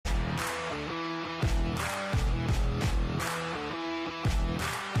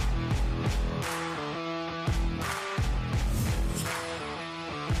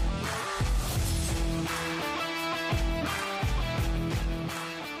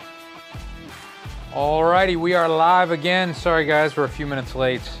Alrighty, we are live again. Sorry guys, we're a few minutes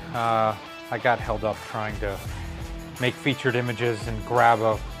late. I got held up trying to make featured images and grab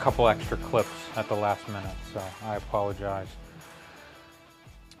a couple extra clips at the last minute, so I apologize.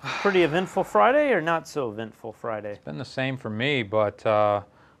 Pretty eventful Friday or not so eventful Friday? It's been the same for me, but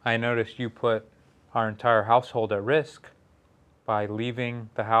I noticed you put our entire household at risk by leaving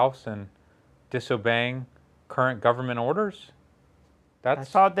the house and disobeying current government orders. I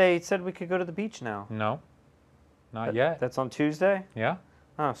thought they said we could go to the beach now. No, not yet. That's on Tuesday? Yeah?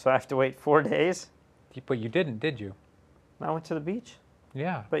 Oh, so I have to wait 4 days? But you didn't, did you? I went to the beach.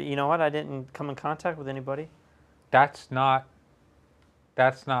 Yeah. But you know what? I didn't come in contact with anybody. That's not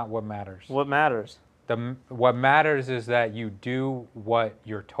what matters. What matters? What matters is that you do what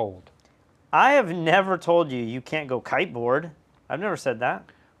you're told. I have never told you you can't go kiteboard. I've never said that.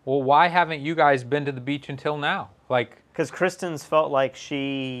 Well, why haven't you guys been to the beach until now? Because Kristen's felt like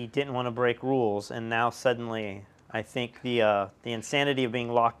she didn't want to break rules, and now suddenly I think the insanity of being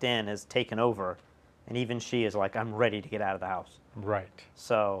locked in has taken over, and even she is like, I'm ready to get out of the house. Right.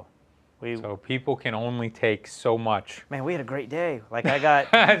 So people can only take so much. Man, we had a great day. Like I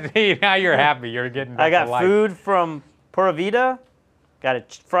got See, now you're happy. You're getting back I got to life. food from Pura Vida, got a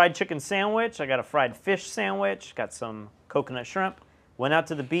fried chicken sandwich, I got a fried fish sandwich, got some coconut shrimp, went out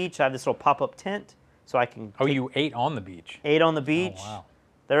to the beach. I have this little pop-up tent so I can you ate on the beach? Ate on the beach. Oh, wow.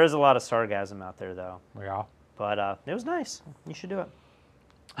 There is a lot of sarcasm out there though. Yeah. But it was nice. You should do it.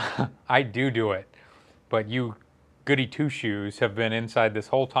 I do it. But you goody two-shoes have been inside this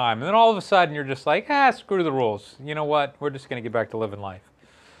whole time. And then all of a sudden you're just like, screw the rules. You know what? We're just going to get back to living life.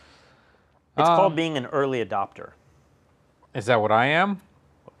 It's called being an early adopter. Is that what I am?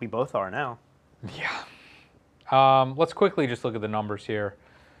 We both are now. Yeah. Let's quickly just look at the numbers here.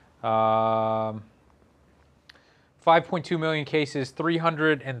 5.2 million cases,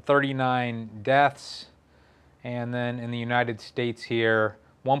 339 deaths. And then in the United States here,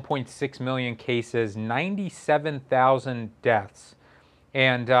 1.6 million cases, 97,000 deaths.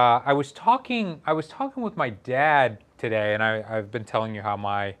 And I was talking with my dad today, and I've been telling you how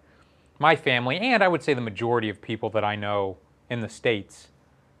my family, and I would say the majority of people that I know in the States,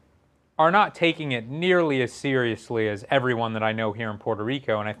 are not taking it nearly as seriously as everyone that I know here in Puerto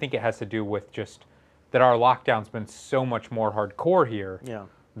Rico. And I think it has to do with just that our lockdown's been so much more hardcore here. Yeah.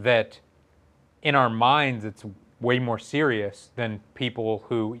 That in our minds it's way more serious than people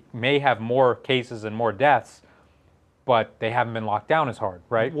who may have more cases and more deaths, but they haven't been locked down as hard,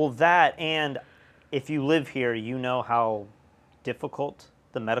 right? Well, that, and if you live here, you know how difficult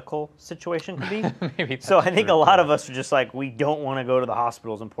the medical situation can be. Maybe so I think true. a lot of us are just like, we don't want to go to the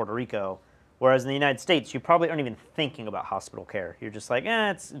hospitals in Puerto Rico. Whereas in the United States, you probably aren't even thinking about hospital care. You're just like,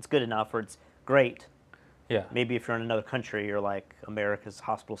 it's good enough, or it's great. Yeah. Maybe if you're in another country, you're like, America's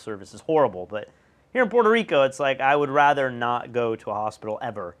hospital service is horrible. But here in Puerto Rico, it's like, I would rather not go to a hospital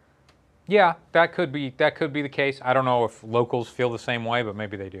ever. Yeah, that could be the case. I don't know if locals feel the same way, but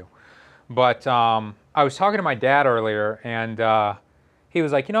maybe they do. But I was talking to my dad earlier, and he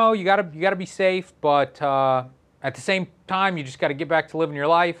was like, you gotta be safe, but at the same time, you just got to get back to living your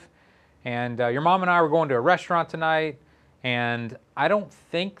life. And your mom and I were going to a restaurant tonight, and I don't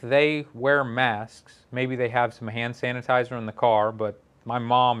think they wear masks. Maybe they have some hand sanitizer in the car, but my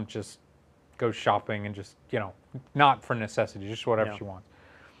mom just goes shopping and just, not for necessity, just whatever she wants.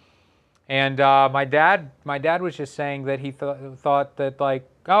 And my dad was just saying that he thought that, like,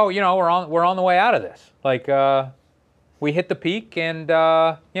 we're on the way out of this. Like, we hit the peak, and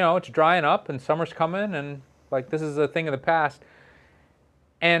it's drying up, and summer's coming, and like this is a thing of the past.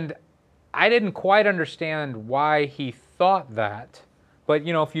 And I didn't quite understand why he thought that, but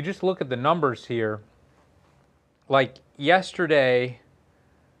if you just look at the numbers here, like yesterday,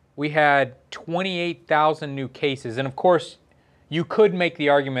 we had 28,000 new cases, and of course, you could make the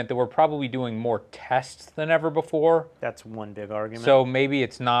argument that we're probably doing more tests than ever before. That's one big argument. So maybe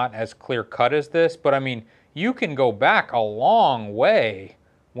it's not as clear-cut as this, but I mean, you can go back a long way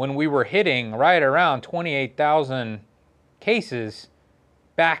when we were hitting right around 28,000 cases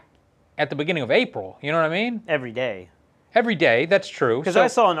back at the beginning of April. You know what I mean? Every day. Every day, that's true. Because I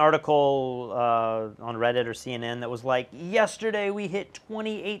saw an article on Reddit or CNN that was like, yesterday we hit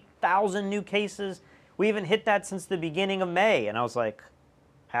 28,000 new cases. We haven't hit that since the beginning of May. And I was like,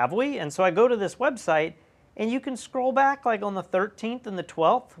 have we? And so I go to this website, and you can scroll back, like on the 13th and the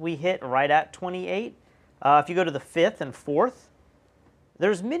 12th, we hit right at 28. If you go to the 5th and 4th,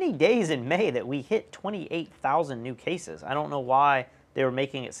 there's many days in May that we hit 28,000 new cases. I don't know why they were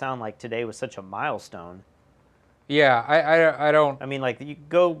making it sound like today was such a milestone. Yeah, I don't. I mean, like, you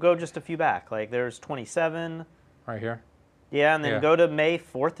go just a few back. Like, there's 27. Right here? Yeah, and then Yeah. go to May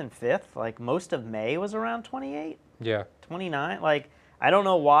 4th and 5th. Like most of May was around 28, Yeah. 29. Like I don't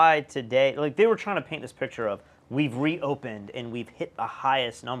know why today. Like they were trying to paint this picture of we've reopened and we've hit the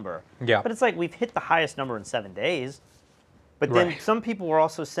highest number. Yeah. But it's like we've hit the highest number in 7 days. But then Right. some people were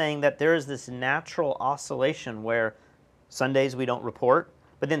also saying that there is this natural oscillation where Sundays we don't report,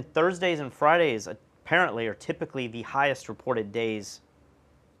 but then Thursdays and Fridays apparently are typically the highest reported days,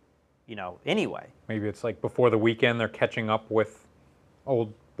 anyway. Maybe it's like before the weekend they're catching up with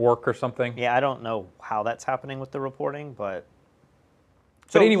old work or something. Yeah, I don't know how that's happening with the reporting, but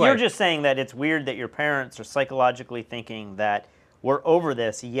so anyway, you're just saying that it's weird that your parents are psychologically thinking that we're over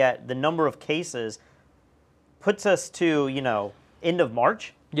this, yet the number of cases puts us to, end of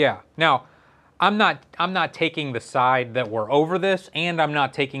March. yeah. Now, I'm not taking the side that we're over this, and I'm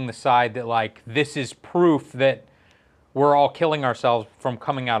not taking the side that like this is proof that we're all killing ourselves from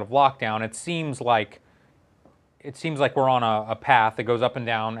coming out of lockdown. It seems like we're on a path that goes up and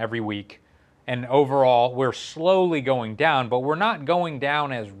down every week, and overall we're slowly going down, but we're not going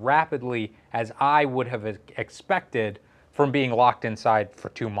down as rapidly as I would have expected from being locked inside for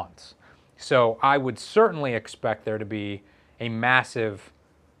 2 months. So I would certainly expect there to be a massive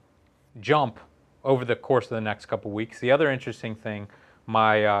jump over the course of the next couple weeks. The other interesting thing,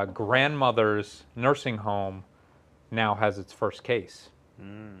 my grandmother's nursing home now has its first case.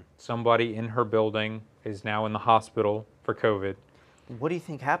 Somebody in her building is now in the hospital for COVID. What do you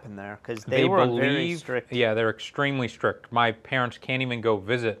think happened there? Because they were very strict. Yeah, they're extremely strict. My parents can't even go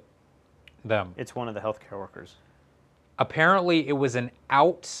visit them. It's one of the healthcare workers. Apparently, it was an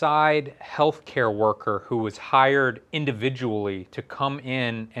outside healthcare worker who was hired individually to come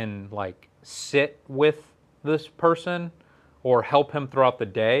in and like sit with this person or help him throughout the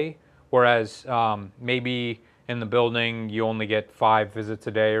day. Whereas maybe in the building you only get 5 visits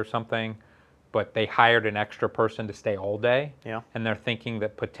a day or something, but they hired an extra person to stay all day. Yeah. And they're thinking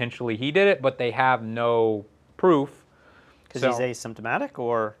that potentially he did it, but they have no proof. Because he's asymptomatic,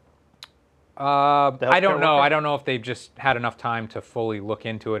 or I don't know. worker? I don't know if they've just had enough time to fully look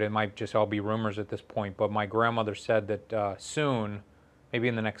into it. It might just all be rumors at this point. But my grandmother said that soon, maybe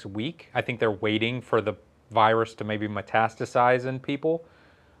in the next week, I think they're waiting for the virus to maybe metastasize in people.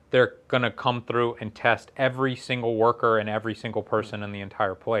 They're going to come through and test every single worker and every single person in the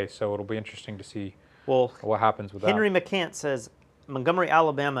entire place. So it'll be interesting to see what happens with Henry that. McCant says Montgomery,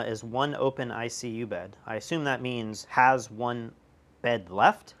 Alabama is one open ICU bed. I assume that means has one bed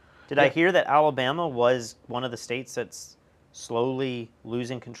left. Did I hear that Alabama was one of the states that's slowly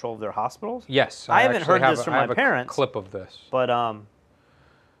losing control of their hospitals? Yes. I haven't actually heard this from I my have a parents. clip of this. But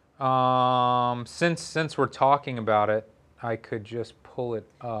Since we're talking about it, I could just pull it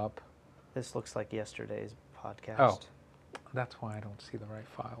up. this looks like yesterday's podcast. Oh, that's why I don't see the right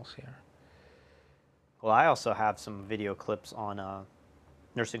files here. Well, I also have some video clips on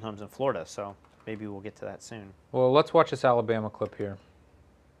nursing homes in Florida, so maybe we'll get to that soon. Well, let's watch this Alabama clip here.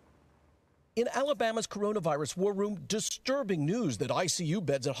 In Alabama's coronavirus war room, disturbing news that ICU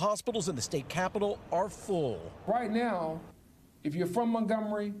beds at hospitals in the state capital are full. Right now, if you're from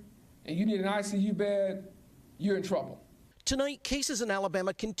Montgomery and you need an ICU bed, you're in trouble. Tonight, cases in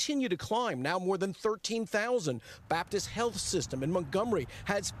Alabama continue to climb, now more than 13,000. Baptist Health System in Montgomery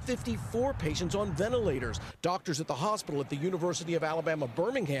has 54 patients on ventilators. Doctors at the hospital at the University of Alabama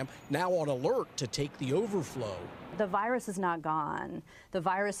Birmingham now on alert to take the overflow. The virus is not gone. The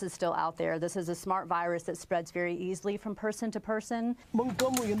virus is still out there. This is a smart virus that spreads very easily from person to person.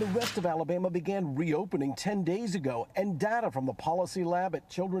 Montgomery and the rest of Alabama began reopening 10 days ago, and data from the policy lab at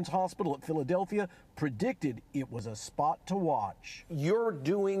Children's Hospital at Philadelphia predicted it was a spot to watch. You're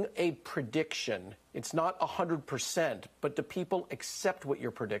doing a prediction. It's not 100%, but do people accept what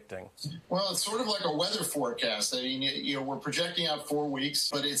you're predicting? Well, it's sort of like a weather forecast. I mean, we're projecting out 4 weeks,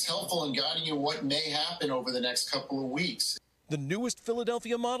 but it's helpful in guiding you what may happen over the next couple of weeks. The newest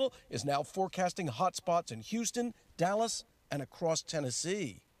Philadelphia model is now forecasting hotspots in Houston, Dallas, and across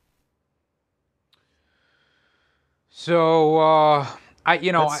Tennessee. So,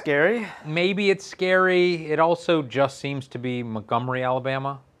 That's scary. maybe it's scary. It also just seems to be Montgomery,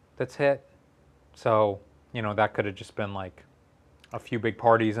 Alabama that's hit. So, that could have just been like a few big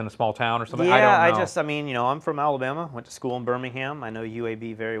parties in a small town or something. Yeah, I don't know. I'm from Alabama, went to school in Birmingham. I know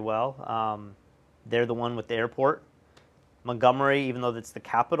UAB very well. They're the one with the airport. Montgomery, even though it's the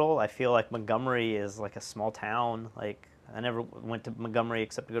capital, I feel like Montgomery is like a small town. Like, I never went to Montgomery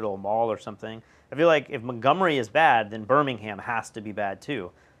except to go to a mall or something. I feel like if Montgomery is bad, then Birmingham has to be bad too.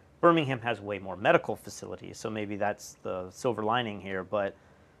 Birmingham has way more medical facilities, so maybe that's the silver lining here. But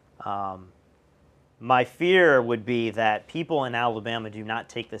my fear would be that people in Alabama do not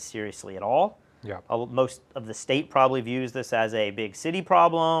take this seriously at all. Yeah. Most of the state probably views this as a big city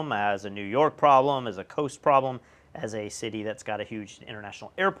problem, as a New York problem, as a coast problem, as a city that's got a huge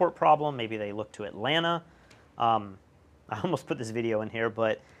international airport problem. Maybe they look to Atlanta. I almost put this video in here,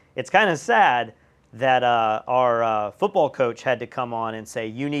 but it's kind of sad that our football coach had to come on and say,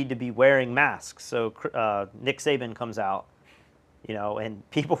 you need to be wearing masks. So Nick Saban comes out, you know, and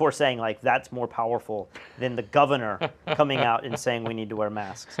people were saying, like, that's more powerful than the governor coming out and saying we need to wear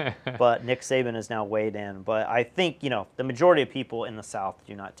masks. But Nick Saban is now weighed in. But I think, you know, the majority of people in the South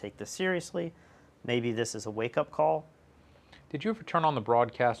do not take this seriously. Maybe this is a wake-up call. Did you ever turn on the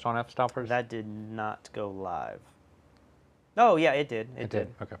broadcast on F-Stoppers? That did not go live. Oh, yeah, it did. It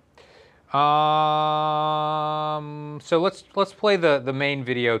did. Okay. So let's play the main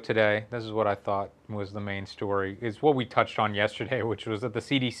video today. This is what I thought was the main story. Is what we touched on yesterday, which was that the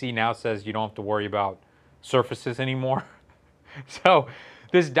CDC now says you don't have to worry about surfaces anymore. So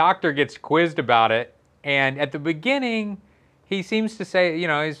this doctor gets quizzed about it, and at the beginning, he seems to say, you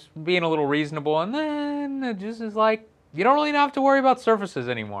know, he's being a little reasonable, and then it just is like, you don't really have to worry about surfaces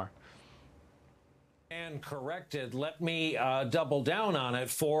anymore. And corrected, let me double down on it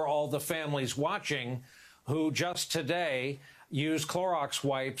for all the families watching who just today used Clorox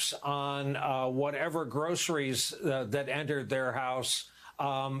wipes on whatever groceries that entered their house,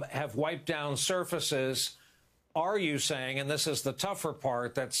 have wiped down surfaces. Are you saying, and this is the tougher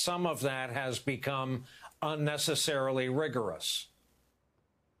part, that some of that has become unnecessarily rigorous?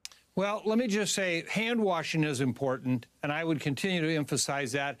 Well, let me just say hand washing is important, and I would continue to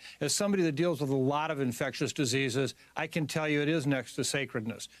emphasize that. As somebody that deals with a lot of infectious diseases, I can tell you it is next to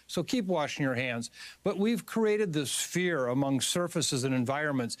sacredness. So keep washing your hands. But we've created this fear among surfaces and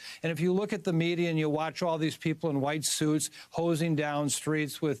environments. And if you look at the media and you watch all these people in white suits hosing down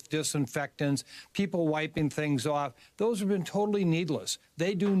streets with disinfectants, people wiping things off, those have been totally needless.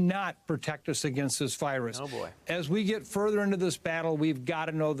 They do not protect us against this virus. Oh, boy. As we get further into this battle, we've got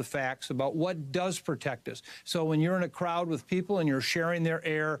to know the facts about what does protect us. So when you're in a crowd with people and you're sharing their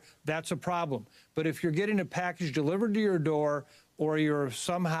air, that's a problem. But if you're getting a package delivered to your door or you're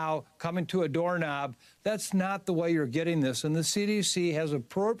somehow coming to a doorknob, that's not the way you're getting this. And the CDC has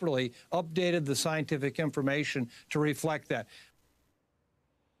appropriately updated the scientific information to reflect that.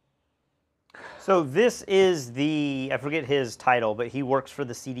 So this is the, I forget his title, but he works for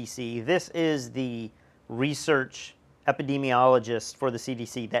the CDC. This is the research epidemiologist for the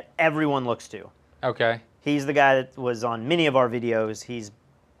CDC that everyone looks to. Okay. He's the guy that was on many of our videos. He's,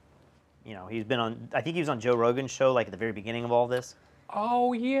 you know, he's been on, I think he was on Joe Rogan's show, like at the very beginning of all this.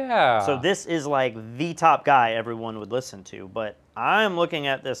 Oh, yeah. So this is like the top guy everyone would listen to. But I'm looking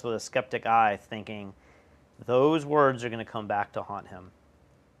at this with a skeptic eye thinking those words are going to come back to haunt him.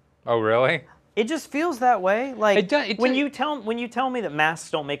 Oh, really? It just feels that way. Like when you tell me that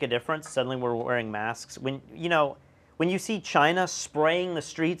masks don't make a difference, suddenly we're wearing masks. When you see China spraying the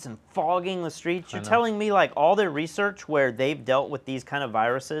streets and fogging the streets, you're telling me like all their research where they've dealt with these kind of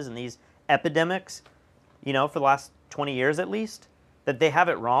viruses and these epidemics, you know, for the last 20 years at least, that they have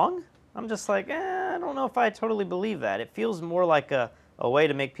it wrong? I'm just like, I don't know if I totally believe that. It feels more like a way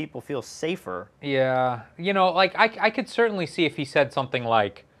to make people feel safer. Yeah. You know, like I could certainly see if he said something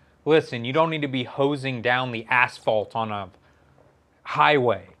like, listen, you don't need to be hosing down the asphalt on a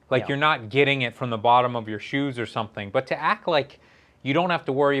highway. Like you're not getting it from the bottom of your shoes or something. But to act like you don't have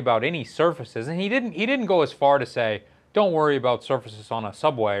to worry about any surfaces, and he didn't go as far to say, don't worry about surfaces on a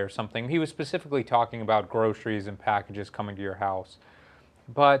subway or something. He was specifically talking about groceries and packages coming to your house.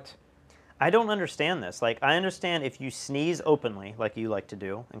 But I don't understand this. Like, I understand if you sneeze openly, like you like to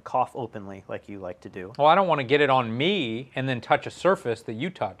do, and cough openly, like you like to do. Well, I don't want to get it on me and then touch a surface that you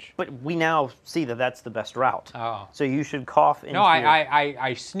touch. But we now see that that's the best route. Oh. So you should cough into No,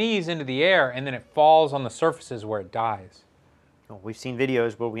 I sneeze into the air and then it falls on the surfaces where it dies. Well, we've seen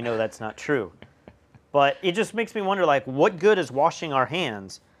videos where we know that's not true. But it just makes me wonder, like, what good is washing our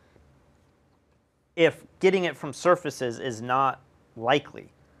hands if getting it from surfaces is not likely?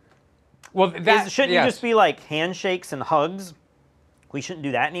 Well, shouldn't you just be like handshakes and hugs? We shouldn't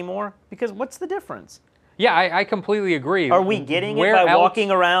do that anymore? Because what's the difference? Yeah, I completely agree. Are we getting it by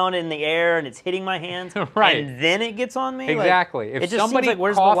walking around in the air and it's hitting my hands? Right. And then it gets on me? Exactly. Like, if somebody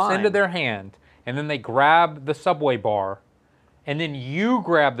coughs into their hand and then they grab the Subway bar and then you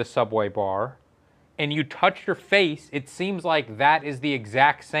grab the Subway bar and you touch your face, it seems like that is the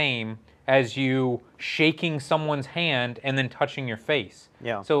exact same as you shaking someone's hand and then touching your face.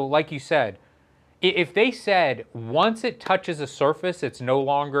 Yeah. So like you said, if they said once it touches a surface, it's no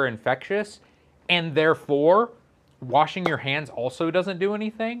longer infectious, and therefore washing your hands also doesn't do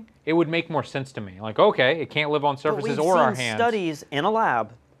anything, it would make more sense to me. Like, okay, it can't live on surfaces or our hands. We've seen studies in a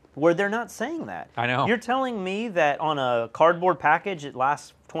lab where they're not saying that. I know. You're telling me that on a cardboard package it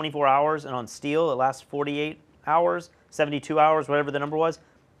lasts 24 hours and on steel it lasts 48 hours, 72 hours, whatever the number was,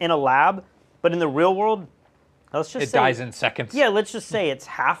 in a lab, but in the real world, let's just say it dies in seconds. Yeah, let's just say it's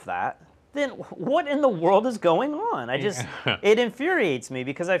half that. Then what in the world is going on? It infuriates me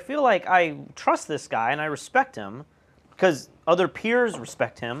because I feel like I trust this guy and I respect him because other peers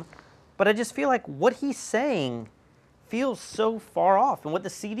respect him, but I just feel like what he's saying feels so far off, and what the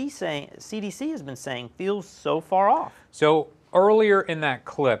CDC has been saying feels so far off. So earlier in that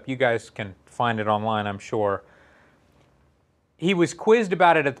clip, you guys can find it online, I'm sure, he was quizzed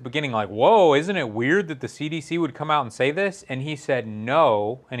about it at the beginning, like, whoa, isn't it weird that the CDC would come out and say this? And he said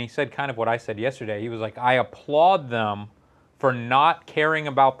no, and he said kind of what I said yesterday. He was like, I applaud them for not caring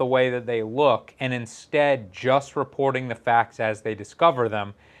about the way that they look and instead just reporting the facts as they discover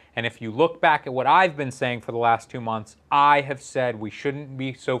them. And if you look back at what I've been saying for the last 2 months, I have said we shouldn't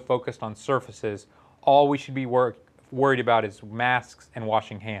be so focused on surfaces. All we should be worried about is masks and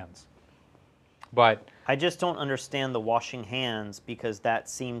washing hands. But I just don't understand the washing hands because that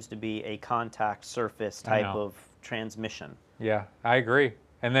seems to be a contact surface type of transmission. Yeah, I agree.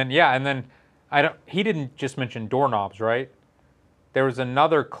 And then he didn't just mention doorknobs, right? There was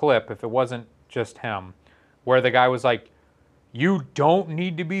another clip, if it wasn't just him, where the guy was like, you don't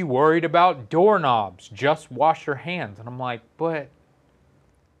need to be worried about doorknobs, just wash your hands. And I'm like, but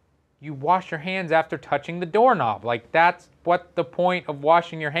you wash your hands after touching the doorknob. Like, that's what the point of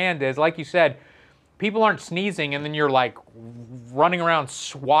washing your hand is. Like you said, people aren't sneezing and then you're like running around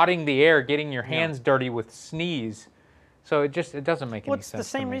swatting the air, getting your hands dirty with sneeze. So it doesn't make any sense. What's the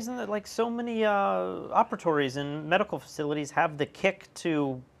same reason that like so many operatories and medical facilities have the kick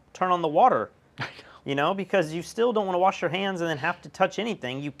to turn on the water? You know, because you still don't want to wash your hands and then have to touch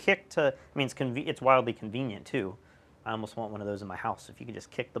anything. You kick to, I mean, it's wildly convenient too. I almost want one of those in my house. If you could just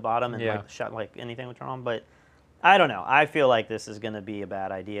kick the bottom and like anything would turn on. But I don't know. I feel like this is going to be a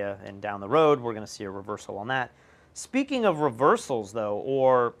bad idea, and down the road we're going to see a reversal on that. Speaking of reversals, though,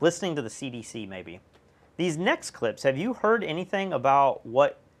 or listening to the CDC, maybe these next clips. Have you heard anything about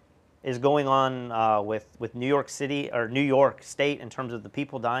what is going on with New York City or New York State in terms of the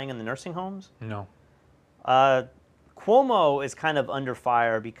people dying in the nursing homes? No. Cuomo is kind of under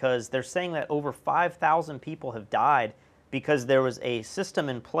fire because they're saying that over 5,000 people have died because there was a system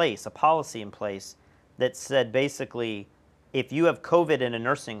in place, a policy in place that said basically if you have COVID in a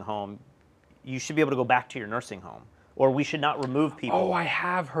nursing home, you should be able to go back to your nursing home, or we should not remove people. Oh, I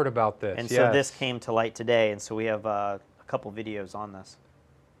have heard about this. And so this came to light today, and so we have a couple videos on this.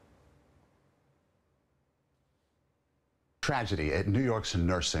 Tragedy at New York's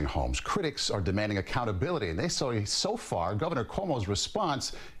nursing homes. Critics are demanding accountability, and they say so far Governor Cuomo's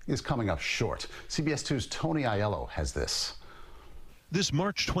response is coming up short. CBS 2's Tony Aiello has this. This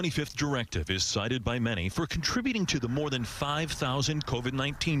March 25th directive is cited by many for contributing to the more than 5,000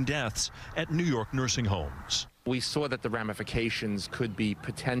 COVID-19 deaths at New York nursing homes. We saw that the ramifications could be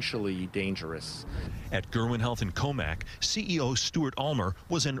potentially dangerous. At Gerwin Health in Comac, CEO Stuart Almer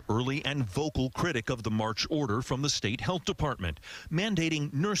was an early and vocal critic of the March order from the state health department,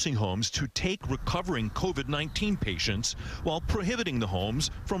 mandating nursing homes to take recovering COVID-19 patients while prohibiting the homes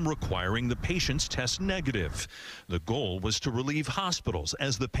from requiring the patients test negative. The goal was to relieve hospitals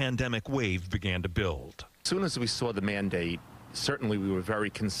as the pandemic wave began to build. As soon as we saw the mandate, certainly we were very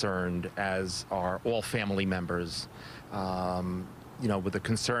concerned, as are all family members, with the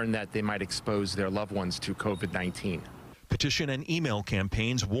concern that they might expose their loved ones to COVID-19. Petition and email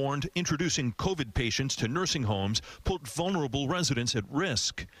campaigns warned introducing COVID patients to nursing homes put vulnerable residents at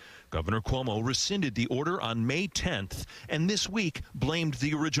risk. Governor Cuomo rescinded the order on May 10th, and this week blamed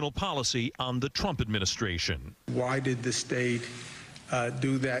the original policy on the Trump administration. Why did the state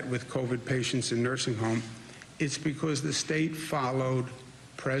do that with COVID patients in nursing home? It's because the state followed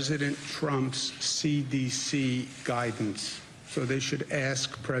President Trump's CDC guidance. So they should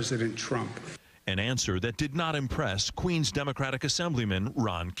ask President Trump. An answer that did not impress Queens Democratic Assemblyman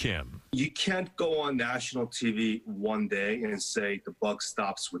Ron Kim. You can't go on national TV one day and say the buck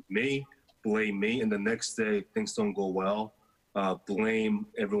stops with me, blame me, and the next day things don't go well, blame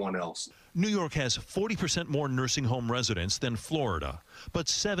everyone else. New York has 40% more nursing home residents than Florida, but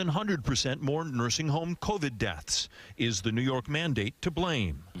 700% more nursing home COVID deaths. Is the New York mandate to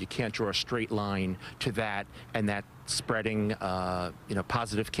blame? You can't draw a straight line to that and that spreading,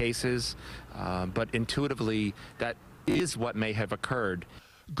 positive cases, but intuitively that is what may have occurred.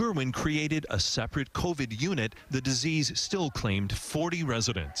 Gerwin created a separate COVID unit. The disease still claimed 40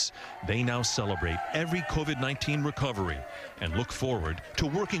 residents. They now celebrate every COVID-19 recovery and look forward to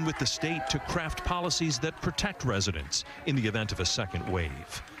working with the state to craft policies that protect residents in the event of a second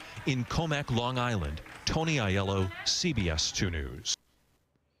wave. In Comac, Long Island, Tony Aiello, CBS 2 News.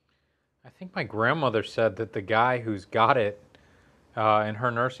 I think my grandmother said that the guy who's got it in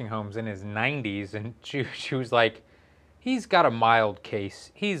her nursing home's in his 90s, and she was like, he's got a mild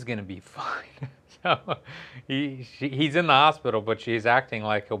case. He's going to be fine. So he's in the hospital, but she's acting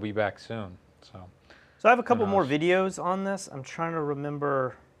like he'll be back soon. So I have a couple more videos on this. I'm trying to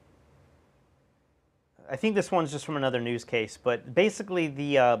remember. I think this one's just from another news case, but basically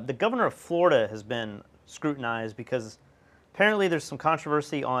the governor of Florida has been scrutinized because apparently there's some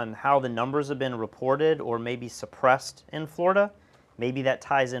controversy on how the numbers have been reported or maybe suppressed in Florida. Maybe that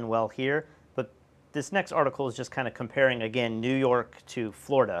ties in well here, but this next article is just kind of comparing, again, New York to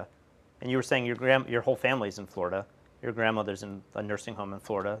Florida. And you were saying your whole family's in Florida. Your grandmother's in a nursing home in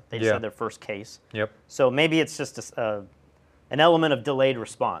Florida. They just had their first case. Yep. So maybe it's just an element of delayed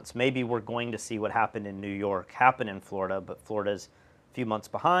response. Maybe we're going to see what happened in New York happen in Florida, but Florida's a few months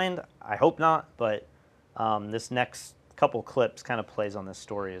behind. I hope not, but this next couple clips kind of plays on this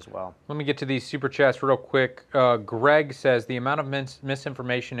story as well. Let me get to these super chats real quick. Greg says, the amount of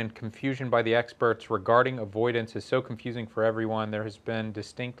misinformation and confusion by the experts regarding avoidance is so confusing for everyone. There has been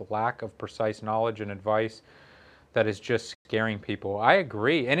distinct lack of precise knowledge and advice that is just scaring people. I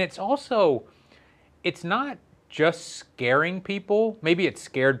agree. And it's also, it's not just scaring people. Maybe it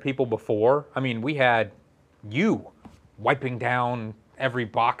scared people before. I mean, we had you wiping down every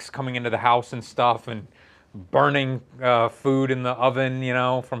box coming into the house and stuff, and burning food in the oven, you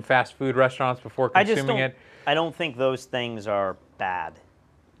know, from fast food restaurants before consuming it. I don't think those things are bad.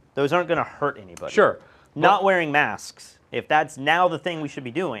 Those aren't going to hurt anybody. Sure. Not wearing masks, if that's now the thing we should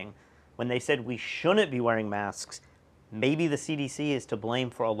be doing, when they said we shouldn't be wearing masks, maybe the CDC is to blame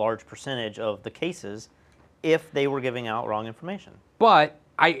for a large percentage of the cases if they were giving out wrong information. But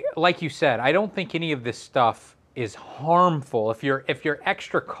like you said, I don't think any of this stuff is harmful. If you're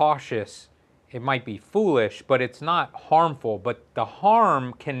extra cautious, it might be foolish, but it's not harmful. But the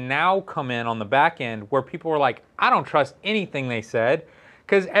harm can now come in on the back end where people are like, I don't trust anything they said,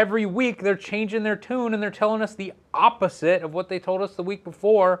 because every week they're changing their tune and they're telling us the opposite of what they told us the week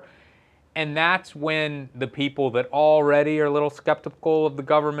before. And that's when the people that already are a little skeptical of the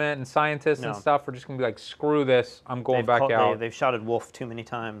government and scientists and stuff are just going to be like, screw this, I'm going back out. They've shouted wolf too many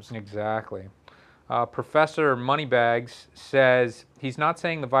times. Exactly. Professor Moneybags says he's not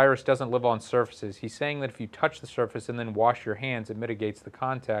saying the virus doesn't live on surfaces. He's saying that if you touch the surface and then wash your hands, it mitigates the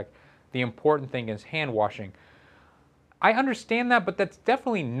contact. The important thing is hand washing. I understand that, but that's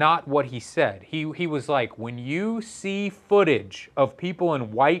definitely not what he said. He was like, when you see footage of people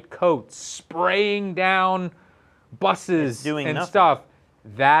in white coats spraying down buses and stuff,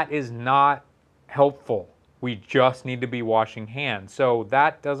 that is not helpful. We just need to be washing hands. So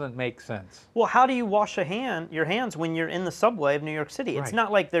that doesn't make sense. Well, how do you wash your hands when you're in the subway of New York City? It's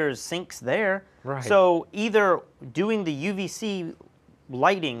not like there's sinks there. Right. So either doing the UVC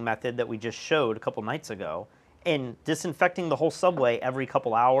lighting method that we just showed a couple nights ago and disinfecting the whole subway every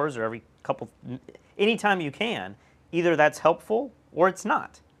couple hours or anytime you can, either that's helpful or it's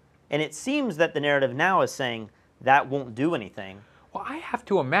not. And it seems that the narrative now is saying that won't do anything. Well, I have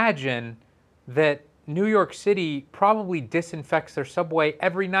to imagine that New York City probably disinfects their subway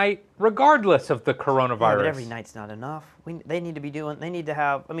every night, regardless of the coronavirus. Yeah, but every night's not enough. They need to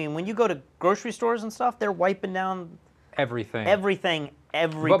have, I mean, when you go to grocery stores and stuff, they're wiping down everything.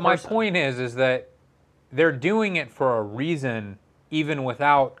 But my point is that they're doing it for a reason, even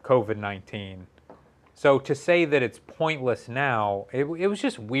without COVID-19. So to say that it's pointless now, it was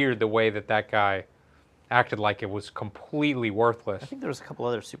just weird the way that guy acted like it was completely worthless. I think there was a couple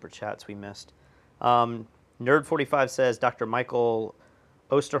other super chats we missed. Nerd45 says Dr. Michael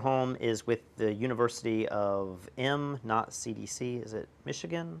Osterholm is with the University of not CDC. Is it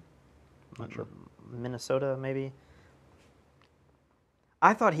Michigan? Not sure. Minnesota, maybe?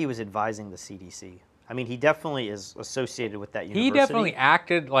 I thought he was advising the CDC. I mean, he definitely is associated with that university. He definitely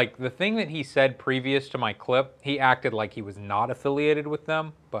acted like, the thing that he said previous to my clip, he acted like he was not affiliated with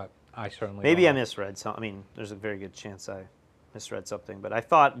them, but I certainly Maybe don't I misread some. I mean, there's a very good chance I misread something, but I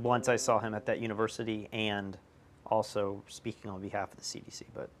thought once I saw him at that university and also speaking on behalf of the CDC.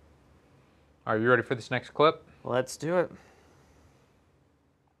 But are you ready for this next clip? Let's do it.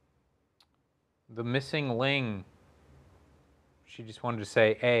 The missing Ling. She just wanted to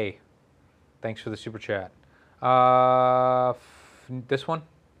say, "Hey, thanks for the super chat." This one?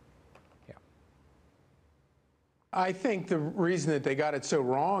 Yeah. I think the reason that they got it so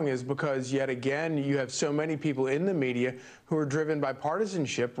wrong is because, yet again, you have so many people in the media who are driven by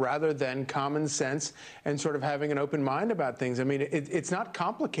partisanship rather than common sense and sort of having an open mind about things. I mean, it's not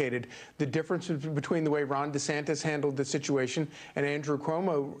complicated. The difference between the way Ron DeSantis handled the situation and Andrew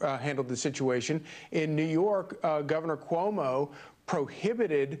Cuomo handled the situation. In New York, Governor Cuomo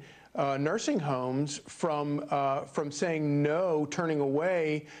prohibited nursing homes from saying no, turning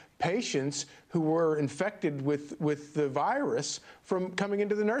away patients who were infected with the virus from coming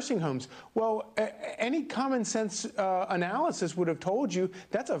into the nursing homes. Well, any common sense analysis would have told you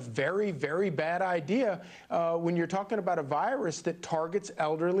that's a very, very bad idea when you're talking about a virus that targets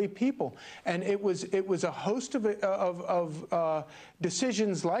elderly people. And it was a host of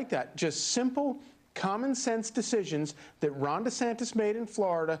decisions like that, just simple, common sense decisions that Ron DeSantis made in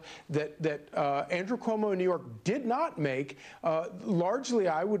Florida, that Andrew Cuomo in New York did not make, largely,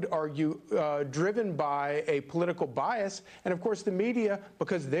 I would argue, driven by a political bias. And of course, the media,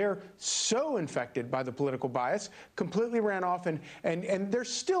 because they're so infected by the political bias, completely ran off, and they're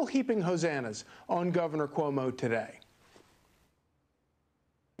still heaping hosannas on Governor Cuomo today.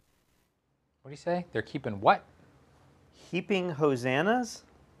 What do you say? They're keeping what? Heaping hosannas?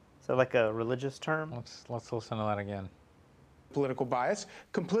 Is that like a religious term? Let's listen to that again. Political bias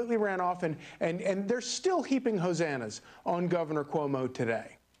completely ran off, and they're still heaping hosannas on Governor Cuomo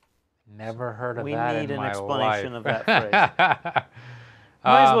today. Never heard of we that need in an my explanation life. of that phrase.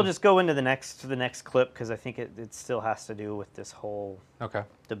 Might as well just go into the next clip, because I think it still has to do with this whole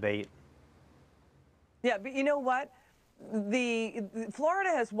debate. Yeah, but you know what? Florida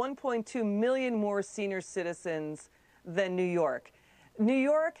has 1.2 million more senior citizens than New York. New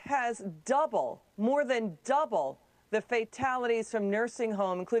York has more than double the fatalities from nursing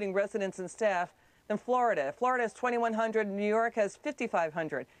home, including residents and staff, than Florida. Florida has 2,100. New York has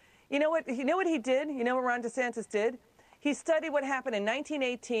 5,500. You know what he did? You know what Ron DeSantis did? He studied what happened in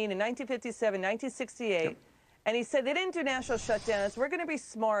 1918, in 1957, 1968, and he said they didn't do national shutdowns. We're going to be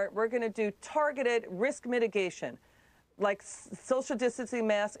smart. We're going to do targeted risk mitigation, like social distancing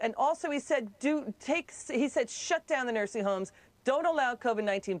masks. And also he said, shut down the nursing homes. Don't allow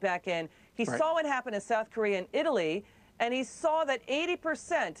COVID-19 back in. He saw what happened in South Korea and Italy, and he saw that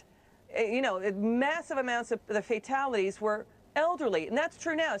 80%, massive amounts of the fatalities were elderly. And that's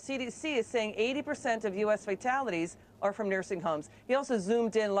true now. CDC is saying 80% of U.S. fatalities are from nursing homes. He also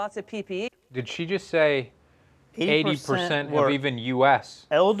zoomed in lots of PPE. Did she just say 80% of even U.S.?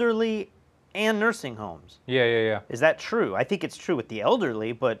 Elderly and nursing homes. Yeah. Is that true? I think it's true with the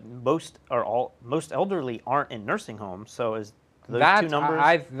elderly, but most elderly aren't in nursing homes. So is those two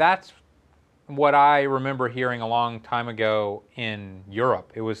numbers? That's what I remember hearing a long time ago in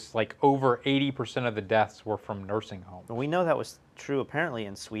Europe. It was like over 80% of the deaths were from nursing homes. We know that was true apparently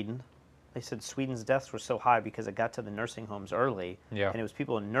in Sweden. They said Sweden's deaths were so high because it got to the nursing homes early. Yeah. And it was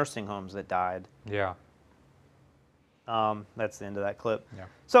people in nursing homes that died. Yeah. That's the end of that clip. Yeah.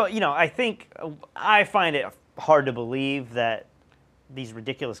 So, I find it hard to believe that these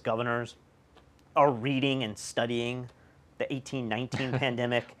ridiculous governors are reading and studying the 1819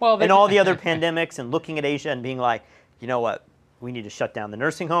 pandemic and all the other pandemics and looking at Asia and being like, you know what, we need to shut down the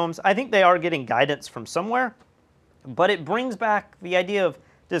nursing homes. I think they are getting guidance from somewhere, but it brings back the idea of,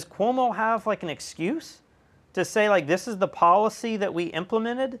 does Cuomo have like an excuse to say like, this is the policy that we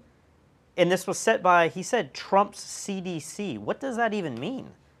implemented? And this was set by, he said, Trump's CDC. What does that even mean?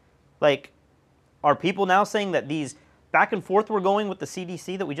 Like, are people now saying that these back and forth we're going with the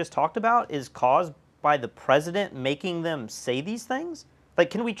CDC that we just talked about is caused by the president making them say these things?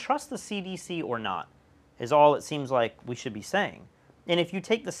 Like, can we trust the CDC or not, is all it seems like we should be saying. And if you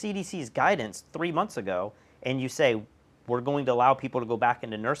take the CDC's guidance 3 months ago and you say, we're going to allow people to go back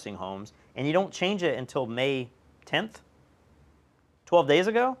into nursing homes, and you don't change it until May 10th, 12 days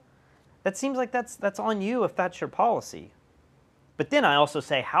ago, that seems like that's on you if that's your policy. But then I also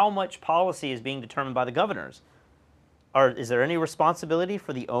say, how much policy is being determined by the governors? Is there any responsibility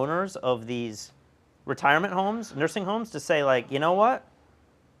for the owners of these retirement homes, nursing homes, to say like, you know what,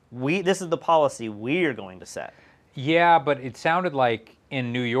 this is the policy we're going to set? Yeah, but it sounded like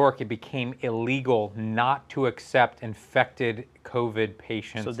in New York it became illegal not to accept infected COVID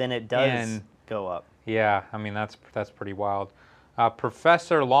patients. So then it does go up. Yeah, I mean that's pretty wild.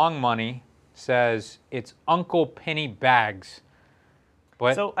 Professor Longmoney says it's Uncle Pennybags.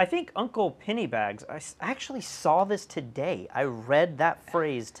 So I think Uncle Pennybags, I actually saw this today. I read that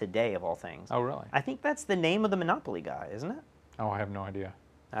phrase today, of all things. Oh, really? I think that's the name of the Monopoly guy, isn't it? Oh, I have no idea.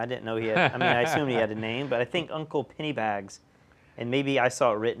 I didn't know he had, I mean, I assumed he had a name, but I think Uncle Pennybags, and maybe I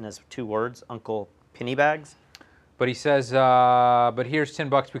saw it written as 2 words, Uncle Pennybags. But he says, but here's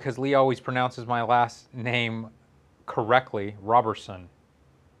 $10 because Lee always pronounces my last name correctly Robertson.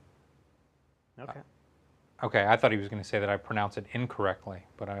 Okay. Okay, I thought he was going to say that I pronounce it incorrectly,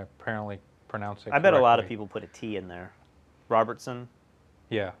 but I apparently pronounce it I bet a lot of correctly. people put a T in there. Robertson.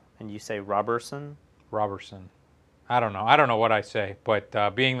 Yeah. And you say Robertson? Robertson. I don't know. I don't know what I say,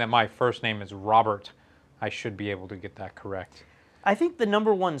 but being that my first name is Robert, I should be able to get that correct. I think the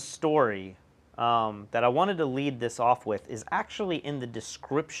number one story that I wanted to lead this off with is actually in the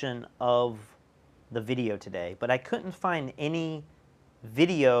description of the video today, but I couldn't find any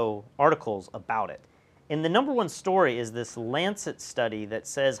video articles about it. And the number one story is this Lancet study that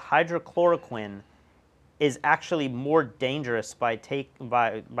says hydrochloroquine is actually more dangerous by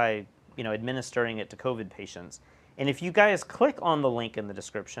administering it to COVID patients. And if you guys click on the link in the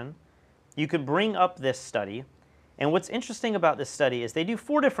description, you could bring up this study. And what's interesting about this study is they do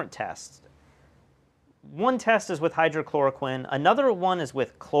 4 different tests. One test is with hydrochloroquine. Another one is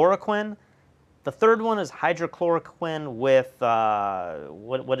with chloroquine. The third one is hydrochloroquine with,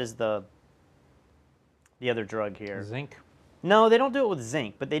 what is the other drug here? Zinc? No, they don't do it with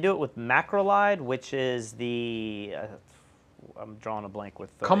zinc, but they do it with macrolide, which is the, I'm drawing a blank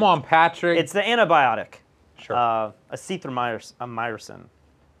with. Come on, Patrick. It's the antibiotic. Sure. Azithromycin.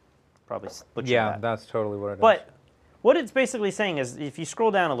 Probably butchered Yeah, that. that's totally what it is. But what it's basically saying is, if you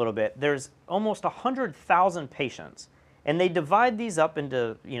scroll down a little bit, there's almost 100,000 patients, and they divide these up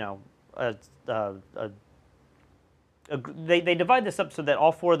into, they divide this up so that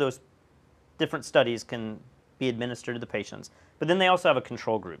all 4 of those different studies can be administered to the patients. But then they also have a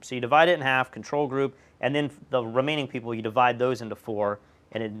control group. So you divide it in half, control group, and then the remaining people, you divide those into 4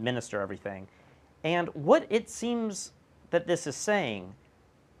 and administer everything. And what it seems that this is saying,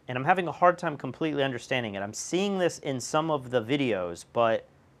 and I'm having a hard time completely understanding it. I'm seeing this in some of the videos, but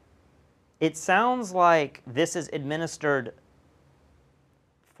it sounds like this is administered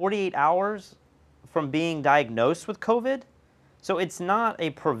 48 hours from being diagnosed with COVID. So it's not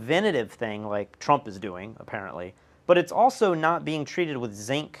a preventative thing like Trump is doing, apparently, but it's also not being treated with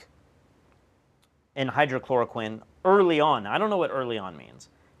zinc and hydrochloroquine early on. I don't know what early on means.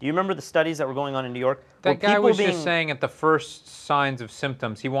 Do you remember the studies that were going on in New York? That guy was just saying at the first signs of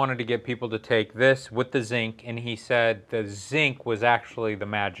symptoms, he wanted to get people to take this with the zinc, and he said the zinc was actually the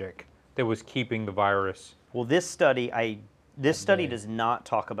magic that was keeping the virus. Well, this study does not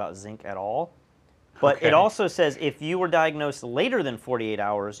talk about zinc at all. But Okay. it also says if you were diagnosed later than 48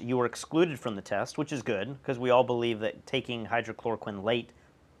 hours, you were excluded from the test, which is good, because we all believe that taking hydrochloroquine late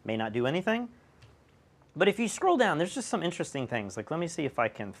may not do anything. But if you scroll down, there's just some interesting things. Like, let me see if I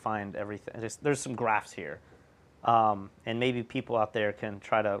can find everything. There's some graphs here. And maybe people out there can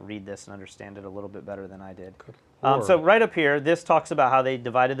try to read this and understand it a little bit better than I did. So right up here, this talks about how they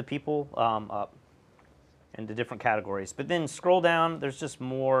divided the people up into different categories. But then scroll down, there's just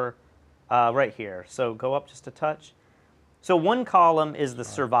more right here. So go up just a touch. So one column is the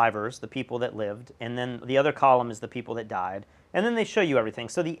survivors, the people that lived, and then the other column is the people that died. And then they show you everything.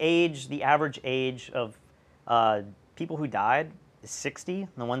 So the average age of people who died is 60, and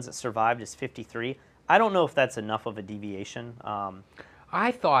the ones that survived is 53. I don't know if that's enough of a deviation.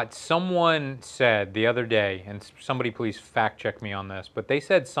 I thought someone said the other day, and somebody please fact check me on this, but they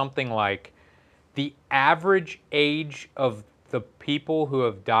said something like the average age of the people who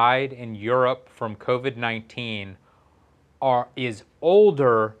have died in Europe from COVID-19 is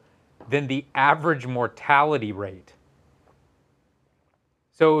older than the average mortality rate.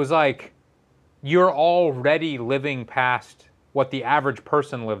 So it was like you're already living past what the average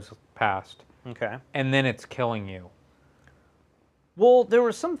person lives past. Okay. And then it's killing you. Well, there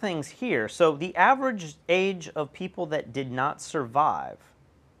were some things here. So the average age of people that did not survive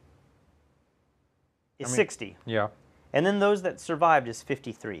is 60. Yeah. And then those that survived is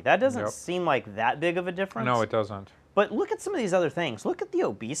 53. That doesn't seem like that big of a difference. No, it doesn't. But look at some of these other things. Look at the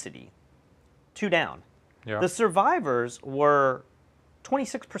obesity. 2 down. Yeah. The survivors were,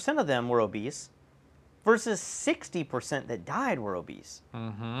 26% of them were obese versus 60% that died were obese.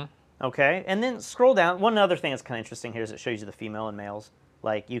 Mm-hmm. Okay, and then scroll down. One other thing that's kind of interesting here is it shows you the female and males.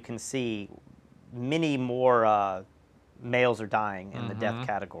 Like you can see many more males are dying in the death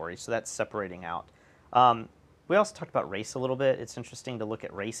category, so that's separating out. We also talked about race a little bit. It's interesting to look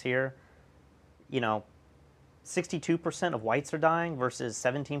at race here. 62% of whites are dying versus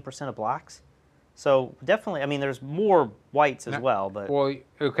 17% of blacks. So definitely, I mean, there's more whites as well. But well,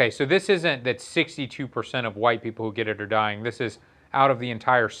 okay, so this isn't that 62% of white people who get it are dying. This is out of the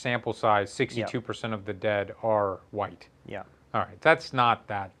entire sample size, 62% of the dead are white. Yeah. All right, that's not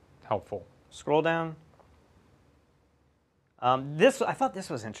that helpful. Scroll down. I thought this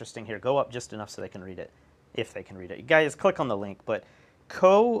was interesting here. Go up just enough so they can read it, if they can read it. You guys, click on the link. But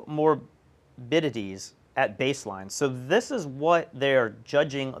comorbidities at baseline. So this is what they're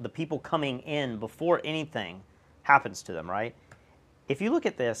judging the people coming in before anything happens to them, right? If you look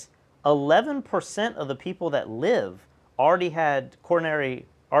at this, 11% of the people that live already had coronary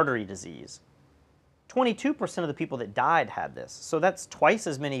artery disease. 22% of the people that died had this. So that's twice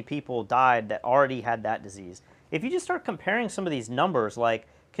as many people died that already had that disease. If you just start comparing some of these numbers, like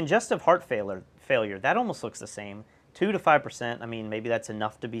congestive heart failure, that almost looks the same. 2 to 5%, I mean, maybe that's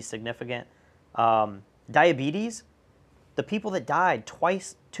enough to be significant. Diabetes, the people that died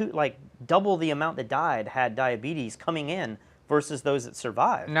double the amount that died had diabetes coming in versus those that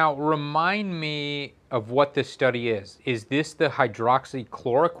survived. Now, remind me of what this study is. Is this the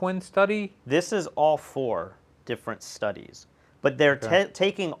hydroxychloroquine study? This is all 4 different studies. But they're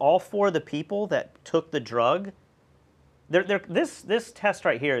taking all 4 of the people that took the drug. This test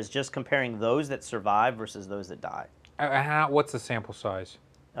right here is just comparing those that survive versus those that die. What's the sample size?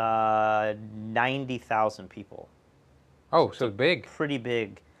 90,000 people. Oh, so big. Pretty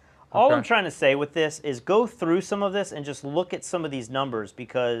big. All I'm trying to say with this is go through some of this and just look at some of these numbers,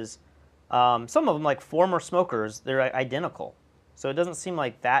 because some of them, like former smokers, they're identical. So it doesn't seem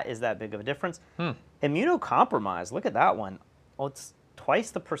like that is that big of a difference. Immunocompromised, look at that one. Well, it's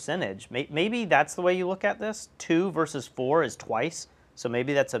twice the percentage. Maybe that's the way you look at this. 2 versus 4 is twice. So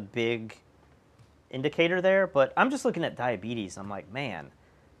maybe that's a big indicator there. But I'm just looking at diabetes. I'm like, man,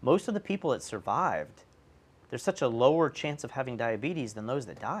 most of the people that survived, there's such a lower chance of having diabetes than those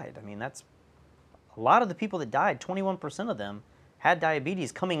that died. I mean, that's a lot of the people that died, 21% of them had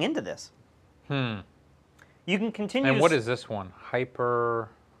diabetes coming into this. You can continue. And what is this one? I'm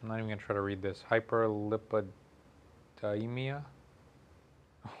not even going to try to read this. Hyperlipidemia?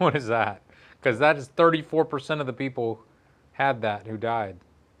 What is that? Because that is 34% of the people had that who died.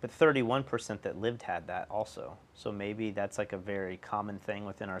 But 31% that lived had that also. So maybe that's like a very common thing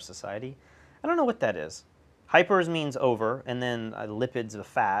within our society. I don't know what that is. Hypers means over, and then lipids of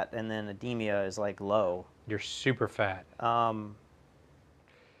fat, and then edemia is like low. You're super fat.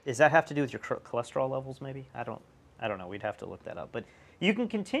 Does that have to do with your cholesterol levels maybe? I don't know. We'd have to look that up. But you can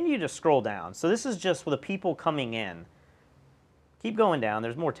continue to scroll down. So this is just for the people coming in. Keep going down.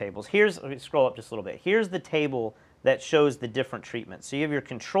 There's more tables. Let me scroll up just a little bit. Here's the table that shows the different treatments. So you have your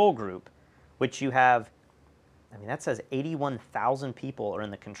control group, which you have, I mean, that says 81,000 people are in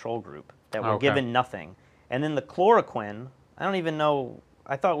the control group that were given nothing. And then the chloroquine, I don't even know,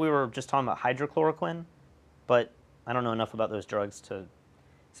 I thought we were just talking about hydrochloroquine, but I don't know enough about those drugs to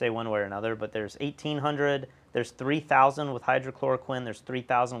say one way or another. But there's 1,800, there's 3,000 with hydrochloroquine, there's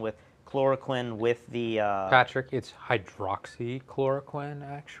 3,000 with chloroquine with the... Patrick, it's hydroxychloroquine,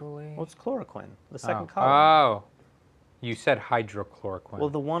 actually. Well, it's chloroquine, the second column. Oh, you said hydrochloroquine. Well,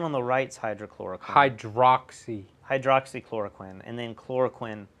 the one on the right's hydrochloroquine. Hydroxychloroquine, and then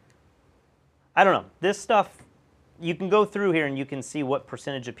chloroquine. I don't know. This stuff, you can go through here and you can see what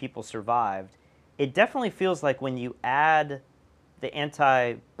percentage of people survived. It definitely feels like when you add the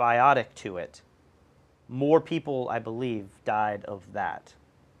antibiotic to it, more people, I believe, died of that.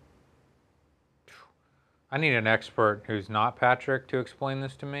 I need an expert who's not Patrick to explain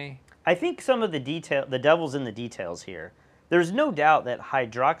this to me. I think some of the devil's in the details here. There's no doubt that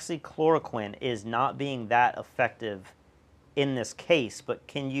hydroxychloroquine is not being that effective in this case, but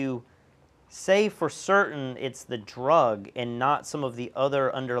can you say for certain it's the drug and not some of the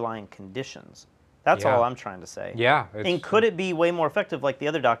other underlying conditions? That's all I'm trying to say. Yeah. And could it be way more effective, like the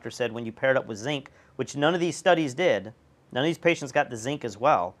other doctor said, when you pair it up with zinc, which none of these studies did? None of these patients got the zinc as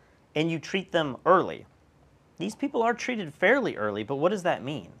well, and you treat them early. These people are treated fairly early, but what does that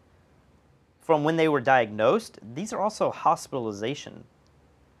mean? From when they were diagnosed, these are also hospitalization.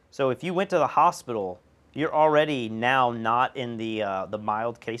 So if you went to the hospital, you're already now not in the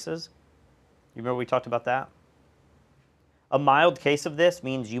mild cases. You remember we talked about that? A mild case of this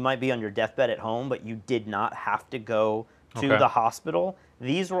means you might be on your deathbed at home, but you did not have to go to the hospital.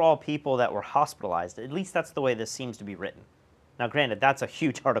 These were all people that were hospitalized. At least that's the way this seems to be written. Now, granted, that's a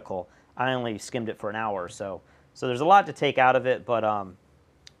huge article. I only skimmed it for an hour or so. So there's a lot to take out of it, but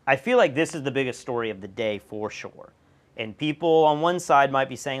I feel like this is the biggest story of the day for sure. And people on one side might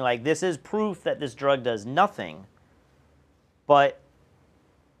be saying, like, this is proof that this drug does nothing. But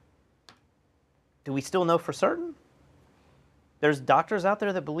do we still know for certain? There's doctors out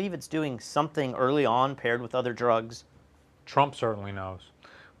there that believe it's doing something early on paired with other drugs. Trump certainly knows.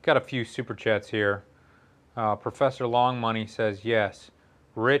 We've got a few super chats here. Professor Longmoney says, yes,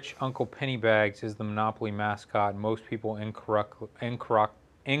 Rich Uncle Pennybags is the Monopoly mascot. Most people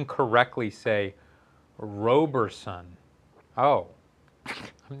incorrectly say Roberson. Oh,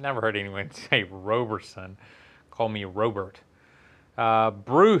 I've never heard anyone say Roberson. Call me Robert.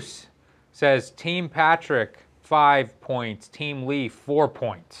 Bruce says Team Patrick 5 points, Team Lee 4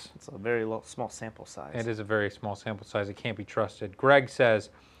 points. It's a very small sample size. It is a very small sample size. It can't be trusted. Greg says,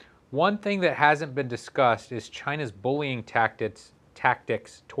 one thing that hasn't been discussed is China's bullying tactics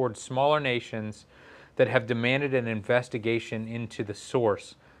towards smaller nations that have demanded an investigation into the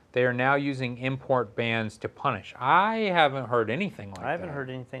source. They are now using import bans to punish. I haven't heard anything like that. I haven't heard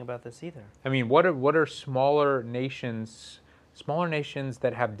anything about this either. I mean, what are smaller nations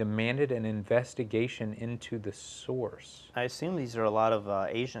that have demanded an investigation into the source? I assume these are a lot of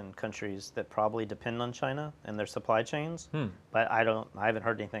Asian countries that probably depend on China and their supply chains, but I haven't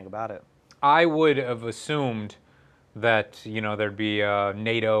heard anything about it. I would have assumed that, you know, there'd be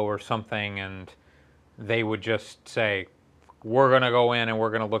NATO or something and they would just say, we're going to go in and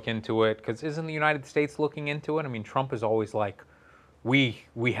we're going to look into it. Because isn't the United States looking into it? I mean, Trump is always like, we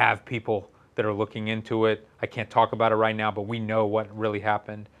have people that are looking into it. I can't talk about it right now, but we know what really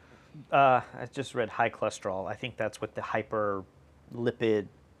happened. I just read high cholesterol. I think that's what the hyperlipid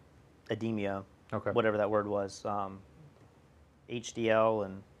edemia, whatever that word was, HDL,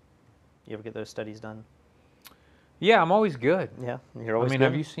 and you ever get those studies done? Yeah, I'm always good. Yeah, you're always good.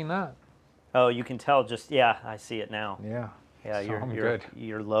 Have you seen that? Oh, you can tell just, yeah, I see it now. Yeah. Yeah, So I'm you're good.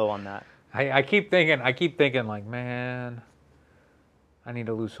 You're low on that. I keep thinking like, man, I need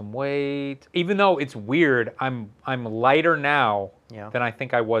to lose some weight. Even though it's weird, I'm lighter now than I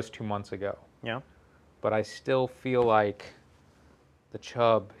think I was 2 months ago. Yeah. But I still feel like the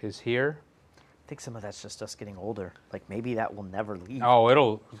chub is here. I think some of that's just us getting older. Like maybe that will never leave.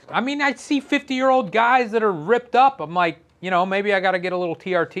 Oh, I mean, I see 50-year-old guys that are ripped up. I'm like, you know, maybe I got to get a little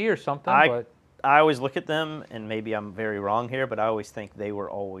TRT or something. I always look at them, and maybe I'm very wrong here, but I always think they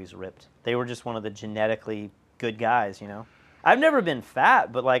were always ripped. They were just one of the genetically good guys, you know? I've never been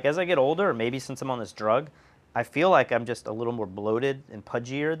fat, but like as I get older, maybe since I'm on this drug, I feel like I'm just a little more bloated and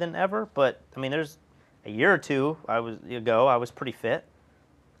pudgier than ever. But I mean, there's a year or two ago, I was pretty fit.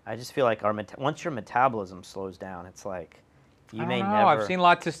 I just feel like once your metabolism slows down, it's like you may never. I've seen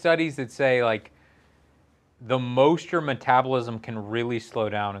lots of studies that say like the most your metabolism can really slow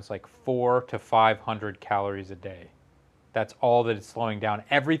down is like 400 to 500 calories a day. That's all that it's slowing down.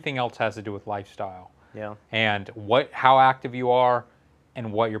 Everything else has to do with lifestyle. Yeah. And how active you are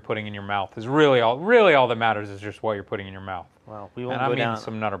and what you're putting in your mouth is really all that matters is just what you're putting in your mouth. Well, we won't go go down. down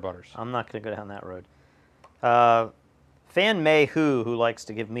Some Nutter Butters. I'm not going to go down that road. Fan May who likes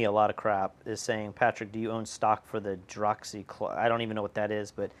to give me a lot of crap, is saying, Patrick, do you own stock for the I don't even know what that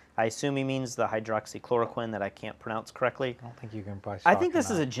is, but I assume he means the hydroxychloroquine that I can't pronounce correctly. I don't think you can buy stock. I think this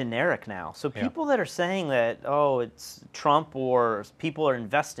is a generic now. So people that are saying that, oh, it's Trump or people are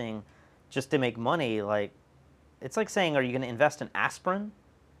investing just to make money, like, it's like saying, are you going to invest in aspirin?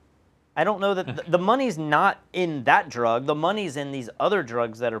 I don't know that the money's not in that drug. The money's in these other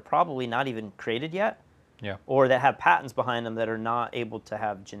drugs that are probably not even created yet. Yeah. Or that have patents behind them that are not able to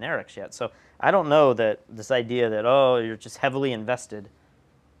have generics yet. So I don't know that this idea that, oh, you're just heavily invested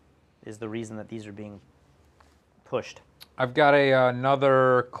is the reason that these are being pushed. I've got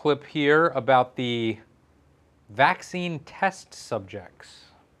another clip here about the vaccine test subjects.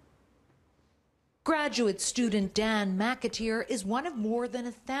 Graduate student Dan McAteer is one of more than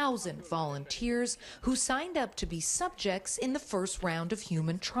 1,000 volunteers who signed up to be subjects in the first round of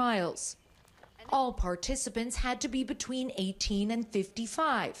human trials. All participants had to be between 18 and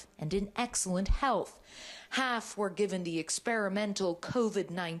 55 and in excellent health. Half were given the experimental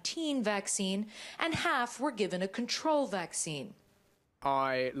COVID-19 vaccine and half were given a control vaccine.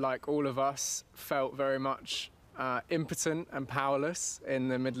 I, like all of us, felt very much impotent and powerless in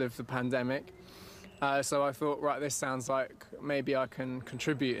the middle of the pandemic. So I thought, right, this sounds like maybe I can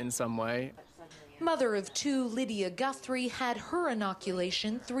contribute in some way. Mother of two, Lydia Guthrie, had her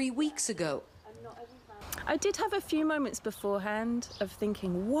inoculation 3 weeks ago. I did have a few moments beforehand of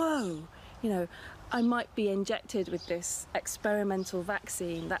thinking, whoa, you know, I might be injected with this experimental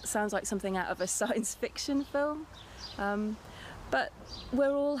vaccine. That sounds like something out of a science fiction film. But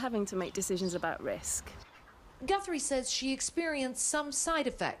we're all having to make decisions about risk. Guthrie says she experienced some side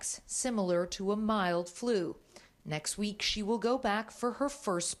effects similar to a mild flu. Next week, she will go back for her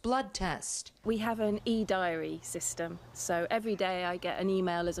first blood test. We have an e-diary system, so every day I get an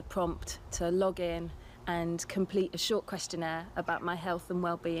email as a prompt to log in and complete a short questionnaire about my health and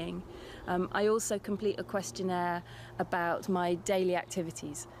well-being. I also complete a questionnaire about my daily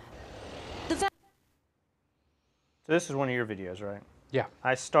activities. So this is one of your videos, right? Yeah.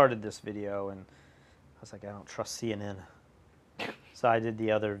 I started this video and I was like, I don't trust CNN. So I did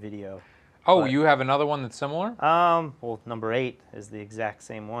the other video. Oh, you have another one that's similar? Well, number 8 is the exact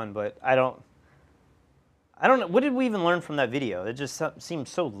same one, but I I don't know. What did we even learn from that video? It just seemed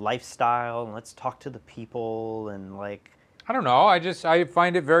so lifestyle and let's talk to the people and like. I don't know. I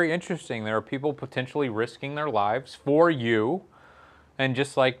find it very interesting. There are people potentially risking their lives for you, and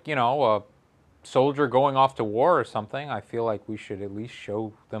just like, you know, a soldier going off to war or something, I feel like we should at least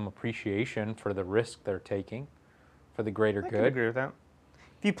show them appreciation for the risk they're taking for the greater good. I can agree with that.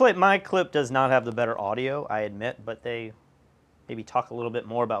 If you play, my clip does not have the better audio, I admit, but they maybe talk a little bit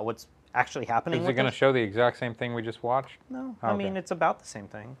more about what's actually happening. Is it going to show the exact same thing we just watched? No, I mean, it's about the same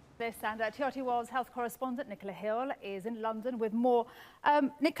thing. This and TRT World's health correspondent Nicola Hill is in London with more.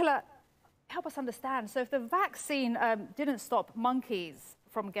 Nicola, help us understand. So if the vaccine didn't stop monkeys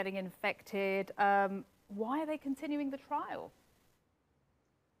from getting infected, why are they continuing the trial?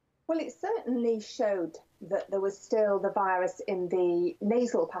 Well, it certainly showed that there was still the virus in the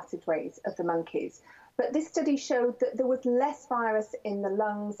nasal passageways of the monkeys. But this study showed that there was less virus in the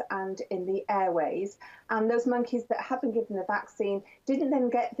lungs and in the airways. And those monkeys that had been given the vaccine didn't then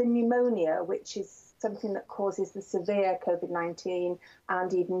get the pneumonia, which is something that causes the severe COVID-19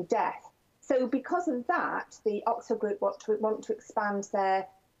 and even death. So because of that, the Oxford group want to expand their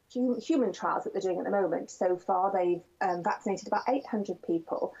human trials that they're doing at the moment. So far, they've vaccinated about 800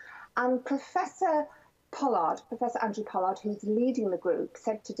 people. And Professor Andrew Pollard, who's leading the group,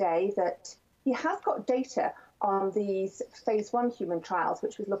 said today that he has got data on these phase 1 human trials,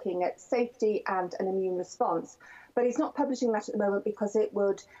 which was looking at safety and an immune response. But he's not publishing that at the moment because it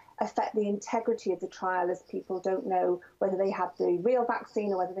would affect the integrity of the trial, as people don't know whether they had the real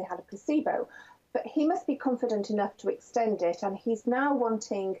vaccine or whether they had a placebo. But he must be confident enough to extend it, and he's now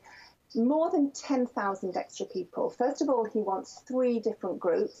wanting more than 10,000 extra people. First of all, he wants 3 different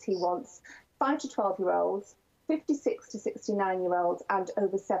groups. He wants 5 to 12-year-olds, 56 to 69-year-olds, and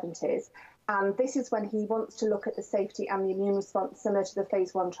over 70s. And this is when he wants to look at the safety and the immune response similar to the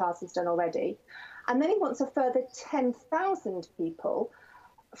phase 1 trials he's done already. And then he wants a further 10,000 people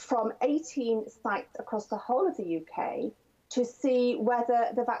from 18 sites across the whole of the UK to see whether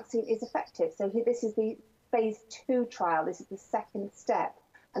the vaccine is effective. So this is the phase 2 trial. This is the second step.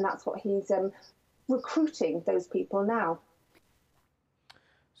 And that's what he's recruiting those people now.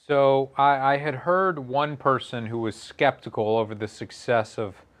 So I had heard one person who was skeptical over the success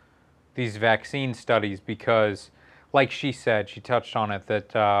of these vaccine studies because, like she said, she touched on it, that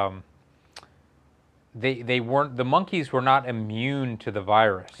the monkeys were not immune to the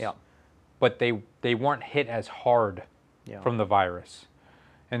virus, but they weren't hit as hard from the virus.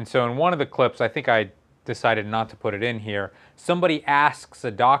 And so in one of the clips, I think I decided not to put it in here, somebody asks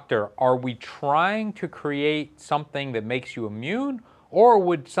a doctor, are we trying to create something that makes you immune, or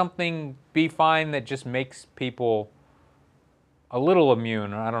would something be fine that just makes people a little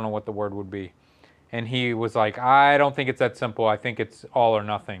immune? I don't know what the word would be. And he was like, I don't think it's that simple. I think it's all or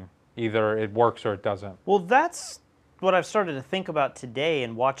nothing. Either it works or it doesn't. Well, that's what I've started to think about today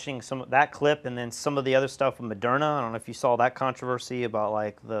and watching some of that clip and then some of the other stuff with Moderna. I don't know if you saw that controversy about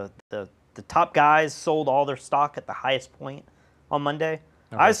like the top guys sold all their stock at the highest point on Monday.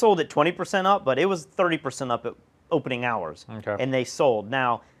 Okay. I sold it 20% up, but it was 30% up at opening hours. Okay. And they sold.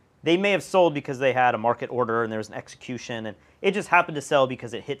 Now, they may have sold because they had a market order and there was an execution, and it just happened to sell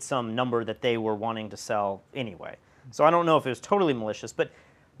because it hit some number that they were wanting to sell anyway. So I don't know if it was totally malicious, but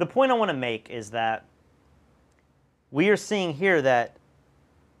the point I want to make is that we are seeing here that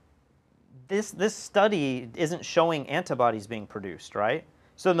this study isn't showing antibodies being produced, right?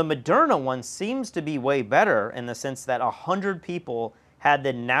 So the Moderna one seems to be way better in the sense that 100 people had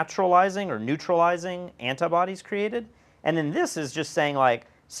the naturalizing or neutralizing antibodies created. And then this is just saying like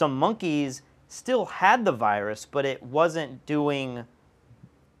some monkeys still had the virus, but it wasn't doing,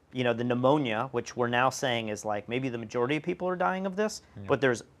 you know, the pneumonia, which we're now saying is like maybe the majority of people are dying of this, but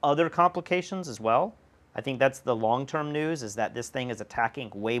there's other complications as well. I think that's the long-term news, is that this thing is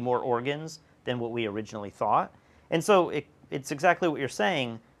attacking way more organs than what we originally thought. And so it's exactly what you're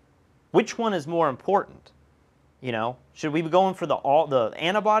saying. Which one is more important? You know, should we be going for all the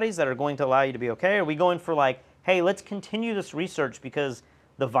antibodies that are going to allow you to be okay? Or are we going for like, hey, let's continue this research because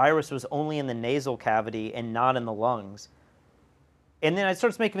the virus was only in the nasal cavity and not in the lungs? And then it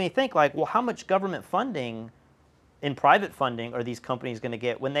starts making me think like, well, how much government funding and private funding are these companies going to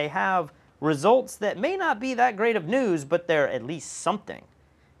get when they have results that may not be that great of news, but they're at least something?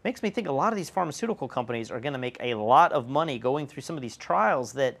 Makes me think a lot of these pharmaceutical companies are going to make a lot of money going through some of these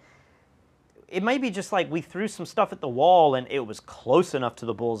trials that it might be just like we threw some stuff at the wall and it was close enough to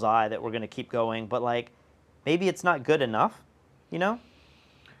the bullseye that we're going to keep going, but like maybe it's not good enough, you know?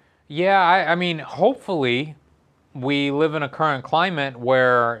 Yeah, I mean, hopefully we live in a current climate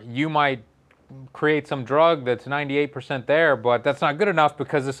where you might create some drug that's 98% there, but that's not good enough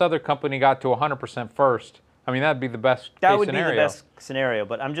because this other company got to 100% first I mean, that'd be the best That case would scenario. be the best scenario,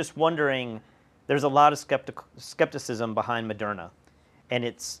 but I'm just wondering, there's a lot of skepticism behind Moderna,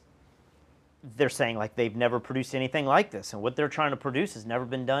 and they're saying like they've never produced anything like this, and what they're trying to produce has never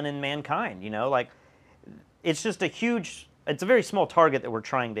been done in mankind, you know? Like, it's just it's a very small target that we're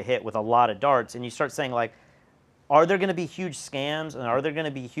trying to hit with a lot of darts, and you start saying like, are there going to be huge scams, and are there going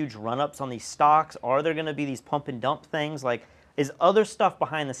to be huge run-ups on these stocks? Are there going to be these pump and dump things? Like, is other stuff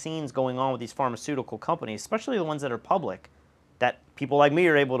behind the scenes going on with these pharmaceutical companies, especially the ones that are public, that people like me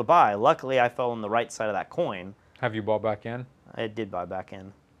are able to buy? Luckily, I fell on the right side of that coin. Have you bought back in? I did buy back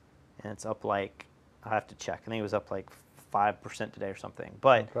in, and it's up like, I have to check. I think it was up like 5% today or something.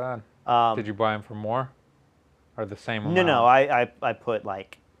 But Not bad. Did you buy them for more, or the same amount? No, I put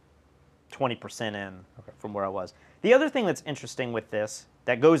like 20% in from where I was. The other thing that's interesting with this,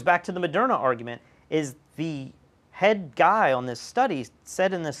 that goes back to the Moderna argument, is the head guy on this study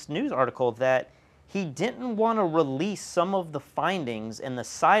said in this news article that he didn't want to release some of the findings and the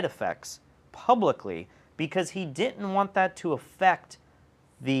side effects publicly because he didn't want that to affect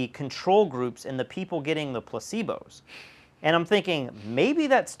the control groups and the people getting the placebos. And I'm thinking, maybe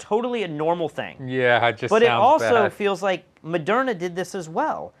that's totally a normal thing. Yeah, it just But it sounds also bad. feels like Moderna did this as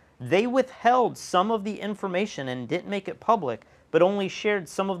well. They withheld some of the information and didn't make it public, but only shared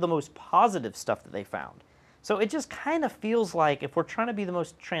some of the most positive stuff that they found. So it just kind of feels like if we're trying to be the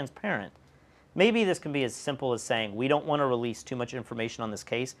most transparent, maybe this can be as simple as saying we don't want to release too much information on this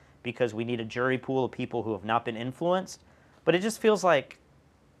case because we need a jury pool of people who have not been influenced. But it just feels like,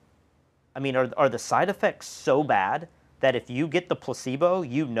 I mean, are the side effects so bad that if you get the placebo,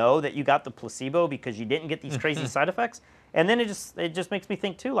 you know that you got the placebo because you didn't get these crazy side effects? And then it just makes me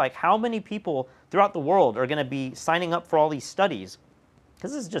think too, like how many people throughout the world are going to be signing up for all these studies?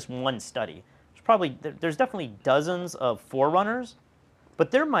 Because this is just one study. There's definitely dozens of forerunners, but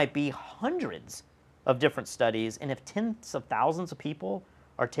there might be hundreds of different studies. And if tens of thousands of people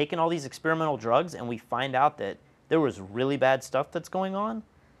are taking all these experimental drugs and we find out that there was really bad stuff that's going on,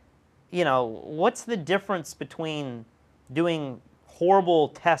 you know, what's the difference between doing horrible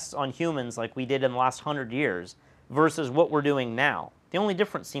tests on humans like we did in the last 100 years versus what we're doing now? The only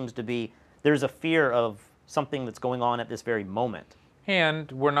difference seems to be there's a fear of something that's going on at this very moment.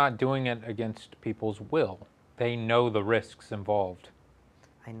 And we're not doing it against people's will. They know the risks involved.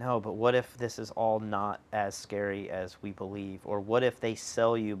 I know, but what if this is all not as scary as we believe? Or what if they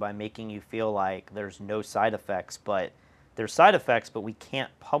sell you by making you feel like there's no side effects, but there's side effects, but we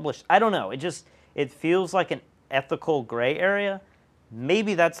can't publish? I don't know. It feels like an ethical gray area.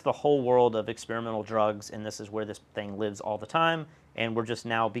 Maybe that's the whole world of experimental drugs, and this is where this thing lives all the time, and we're just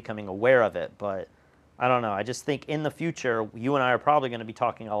now becoming aware of it. But I don't know. I just think in the future, you and I are probably going to be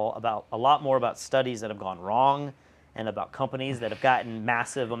talking a lot more about studies that have gone wrong and about companies that have gotten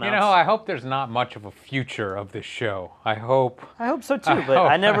massive amounts. You know, I hope there's not much of a future of this show. I hope so too, but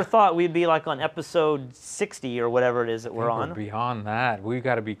I never thought we'd be like on episode 60 or whatever it is that we're on. We're beyond that. We've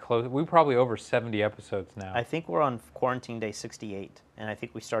got to be close. We're probably over 70 episodes now. I think we're on quarantine day 68, and I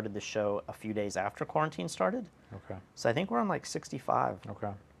think we started the show a few days after quarantine started. Okay. So I think we're on like 65.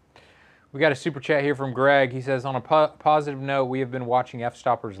 Okay. We got a super chat here from Greg. He says, on a positive note, we have been watching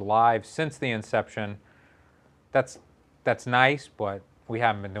F-Stoppers live since the inception. That's nice, but we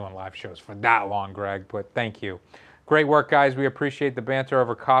haven't been doing live shows for that long, Greg, but thank you. Great work, guys. We appreciate the banter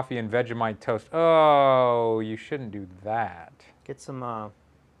over coffee and Vegemite toast. Oh, you shouldn't do that. Get some...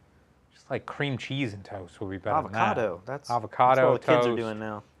 just like cream cheese and toast would be better avocado. than that. That's avocado, what the kids toast, are doing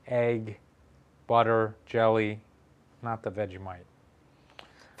now. Egg, butter, jelly, not the Vegemite.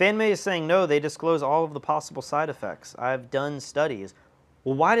 FanMay is saying, no, they disclose all of the possible side effects. I've done studies.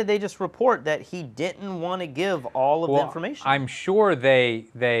 Well, why did they just report that he didn't want to give all of the information? I'm sure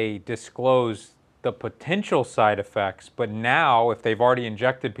they disclose the potential side effects, but now, if they've already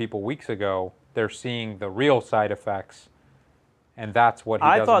injected people weeks ago, they're seeing the real side effects, and that's what he doesn't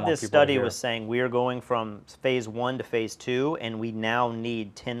want people to hear. I thought this study was saying we are going from phase 1 to phase 2, and we now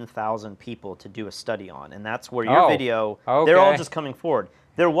need 10,000 people to do a study on, and that's where your video, they're all just coming forward.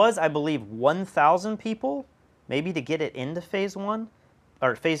 There was, I believe, 1,000 people, maybe to get it into phase 1,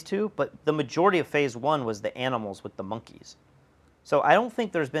 or phase 2, but the majority of phase 1 was the animals with the monkeys. So I don't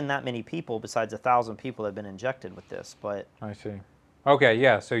think there's been that many people besides 1,000 people that have been injected with this, but... I see. Okay,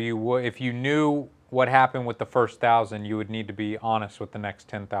 yeah, so if you knew what happened with the first 1,000, you would need to be honest with the next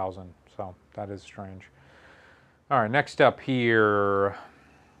 10,000. So that is strange. All right, next up here...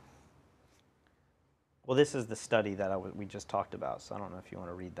 Well, this is the study that we just talked about, so I don't know if you want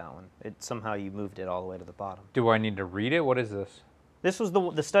to read that one. Somehow you moved it all the way to the bottom. Do I need to read it? What is this? This was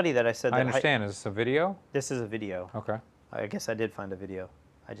the study that I said. I understand. Is this a video? This is a video. Okay. I guess I did find a video.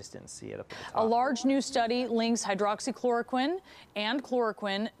 I just didn't see it up at the top. A large new study links hydroxychloroquine and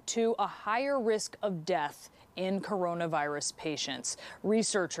chloroquine to a higher risk of death in coronavirus patients.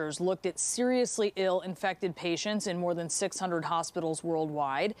 Researchers looked at seriously ill infected patients in more than 600 hospitals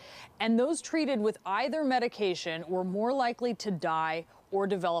worldwide, and those treated with either medication were more likely to die or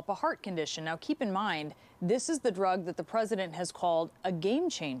develop a heart condition. Now, keep in mind, this is the drug that the president has called a game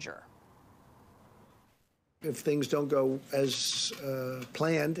changer. If things don't go as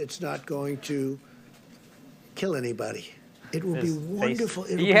planned, it's not going to kill anybody. It will be wonderful.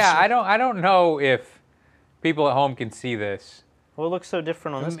 Yeah, I don't know if people at home can see this. Well, it looks so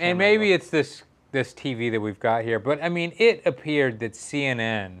different on this camera. And maybe it's this TV that we've got here, but I mean, it appeared that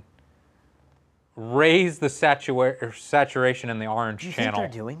CNN raised the saturation in the orange channel. Do you think they're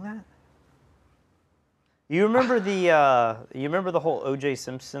doing that? You remember the whole O.J.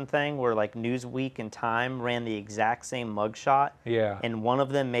 Simpson thing where like Newsweek and Time ran the exact same mugshot? Yeah. And one of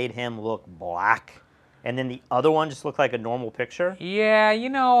them made him look black, and then the other one just looked like a normal picture? Yeah, you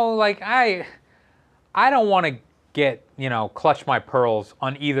know, like I don't want to get, you know, clutch my pearls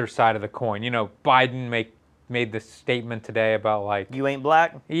on either side of the coin. You know, Biden made this statement today about like, you ain't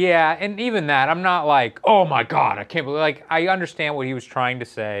black? Yeah, and even that, I'm not like, oh my God, I can't believe, like, I understand what he was trying to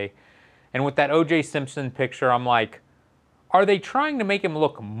say. And with that O.J. Simpson picture, I'm like, are they trying to make him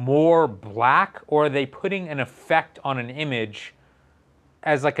look more black, or are they putting an effect on an image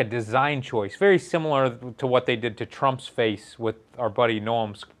as like a design choice? Very similar to what they did to Trump's face with our buddy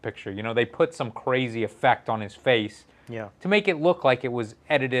Noam's picture. You know, they put some crazy effect on his face to make it look like it was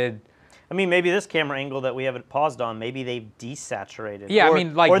edited. I mean, maybe this camera angle that we haven't paused on, maybe they've desaturated. Yeah, I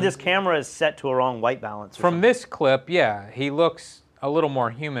mean, like, or this camera is set to a wrong white balance. From this clip, yeah, he looks a little more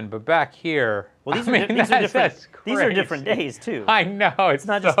human, but back here, well, these are different days too. I know, it's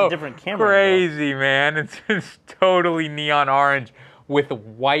not just a different camera. Crazy, man. It's just totally neon orange with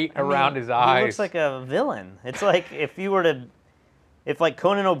white around his eyes. He looks like a villain. It's like if like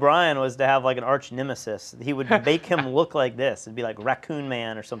Conan O'Brien was to have like an arch nemesis, he would make him look like this. It'd be like Raccoon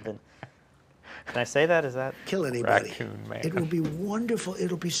Man or something. Can I say that? Is that kill anybody? Raccoon Man. It will be wonderful.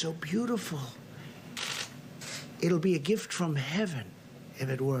 It'll be so beautiful. It'll be a gift from heaven if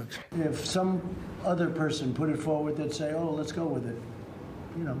it works. If some other person put it forward, they'd say, oh, let's go with it.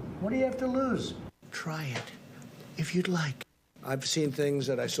 You know, what do you have to lose? Try it, if you'd like. I've seen things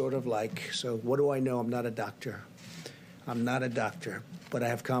that I sort of like, so what do I know? I'm not a doctor. I'm not a doctor, but I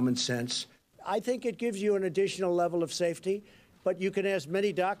have common sense. I think it gives you an additional level of safety, but you can ask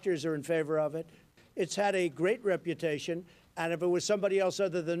many doctors are in favor of it. It's had a great reputation, and if it was somebody else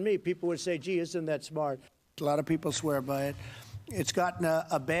other than me, people would say, gee, isn't that smart? A lot of people swear by it. It's gotten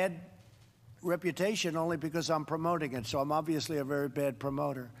a bad reputation only because I'm promoting it, so I'm obviously a very bad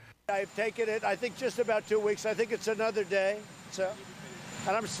promoter. I've taken it, I think, just about 2 weeks. I think it's another day,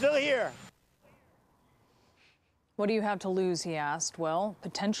 and I'm still here. What do you have to lose, he asked. Well,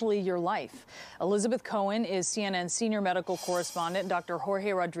 potentially your life. Elizabeth Cohen is CNN's senior medical correspondent. Dr.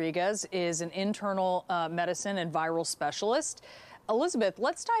 Jorge Rodriguez is an internal medicine and viral specialist. Elizabeth,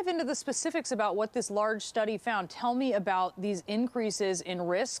 let's dive into the specifics about what this large study found. Tell me about these increases in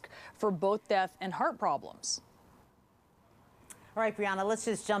risk for both death and heart problems. All right, Brianna, let's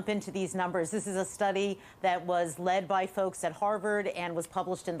just jump into these numbers. This is a study that was led by folks at Harvard and was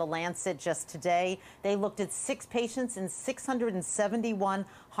published in The Lancet just today. They looked at 6 patients in 671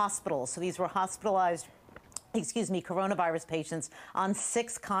 hospitals. So these were hospitalized, coronavirus patients on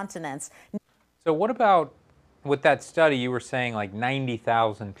 6 continents. So what about with that study, you were saying like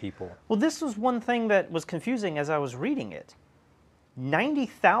 90,000 people. Well, this was one thing that was confusing as I was reading it.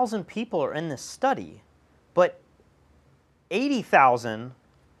 90,000 people are in this study, but 80,000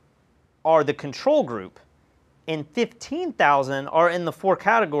 are the control group, and 15,000 are in the 4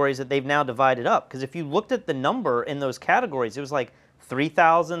 categories that they've now divided up. Because if you looked at the number in those categories, it was like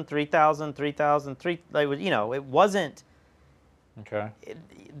 3,000, 3,000, 3,000, 3, you know, it wasn't. Okay.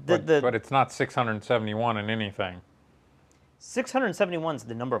 But it's not 671 in anything. 671 is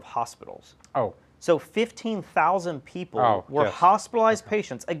the number of hospitals. Oh. So 15,000 people were hospitalized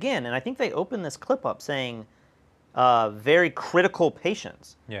patients. Again, and I think they opened this clip up saying very critical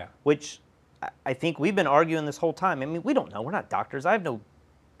patients. Yeah. Which I think we've been arguing this whole time. I mean, we don't know. We're not doctors. I have no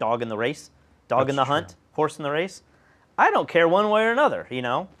dog in the race, dog in the hunt, horse in the race. I don't care one way or another, you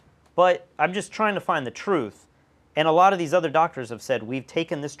know. But I'm just trying to find the truth. And a lot of these other doctors have said, we've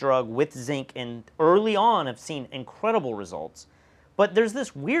taken this drug with zinc and early on have seen incredible results. But there's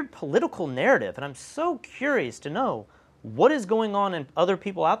this weird political narrative, and I'm so curious to know what is going on in other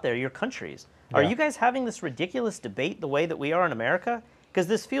people out there, your countries. Are you guys having this ridiculous debate the way that we are in America? Because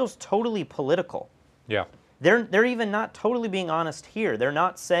this feels totally political. Yeah. They're even not totally being honest here.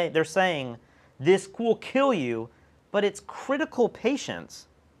 They're saying this will kill you, but it's critical patients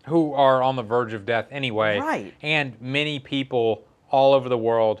who are on the verge of death anyway. Right. And many people all over the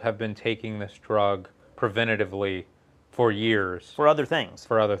world have been taking this drug preventatively for years. For other things.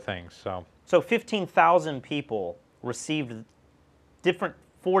 For other things, so. So 15,000 people received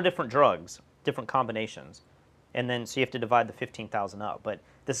 4 different drugs, different combinations. And then, so you have to divide the 15,000 up. But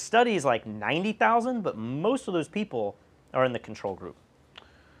the study is like 90,000, but most of those people are in the control group.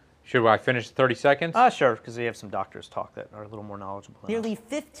 Should I finish 30 seconds? Sure, because we have some doctors talk that are a little more knowledgeable than Nearly us.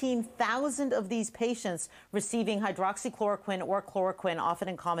 15,000 of these patients receiving hydroxychloroquine or chloroquine, often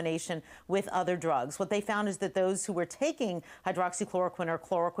in combination with other drugs. What they found is that those who were taking hydroxychloroquine or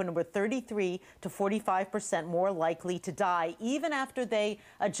chloroquine were 33 to 45% more likely to die, even after they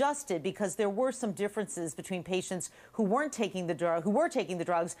adjusted, because there were some differences between patients who weren't taking the drug, who were taking the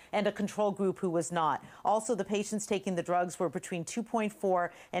drugs, and a control group who was not. Also, the patients taking the drugs were between 2.4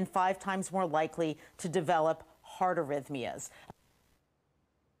 and 5 times more likely to develop heart arrhythmias.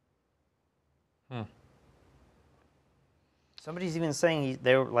 Somebody's even saying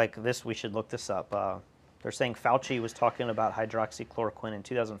they're like this. We should look this up. They're saying Fauci was talking about hydroxychloroquine in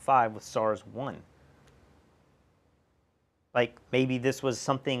 2005 with SARS-1. Like maybe this was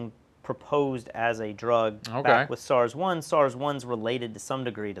something proposed as a drug back with SARS-1. SARS-1's related to some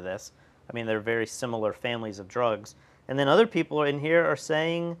degree to this. I mean, they're very similar families of drugs. And then other people in here are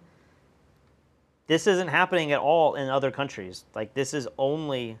saying this isn't happening at all in other countries. Like this is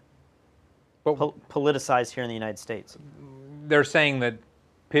only politicized here in the United States. They're saying that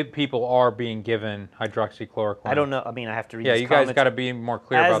people are being given hydroxychloroquine. I don't know. I mean, I have to read. Yeah, these you guys comments got to be more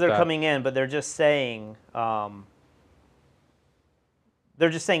clear about that. as they're coming in, but they're just saying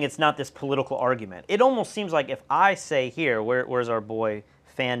it's not this political argument. It almost seems like if I say here, where's our boy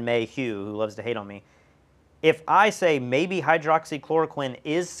Fan May Hugh, who loves to hate on me? If I say maybe hydroxychloroquine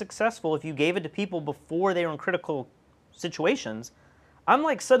is successful if you gave it to people before they were in critical situations, I'm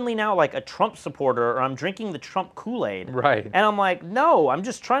like suddenly now like a Trump supporter, or I'm drinking the Trump Kool-Aid. Right. And I'm like, no, I'm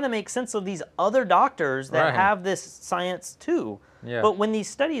just trying to make sense of these other doctors that have this science too. Yeah. But when these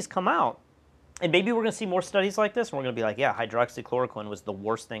studies come out, and maybe we're going to see more studies like this, and we're going to be like, yeah, hydroxychloroquine was the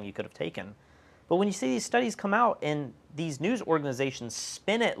worst thing you could have taken. But when you see these studies come out and these news organizations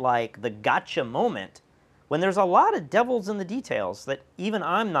spin it like the gotcha moment, when there's a lot of devils in the details that even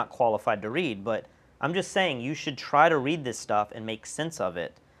I'm not qualified to read, but I'm just saying you should try to read this stuff and make sense of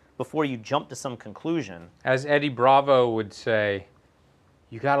it before you jump to some conclusion. As Eddie Bravo would say,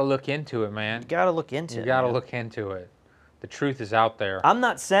 you got to look into it, man. You got to look into it. You got to man. look into it. The truth is out there. I'm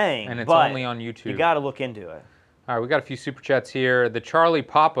not saying, and it's but only on YouTube. You got to look into it. All right, we got a few super chats here. The Charlie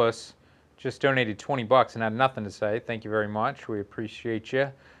Pappas just donated $20 and had nothing to say. Thank you very much. We appreciate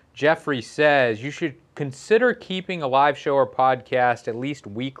you. Jeffrey says you should consider keeping a live show or podcast at least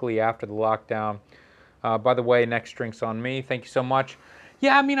weekly after the lockdown. By the way, next drink's on me. Thank you so much.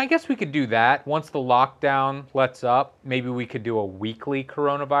 Yeah, I mean, I guess we could do that. Once the lockdown lets up, maybe we could do a weekly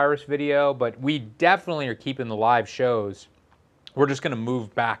coronavirus video, but we definitely are keeping the live shows. We're just going to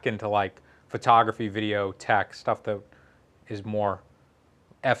move back into like photography, video, tech, stuff that is more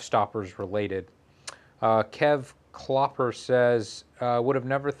F-stoppers related. Kev Klopper says, would have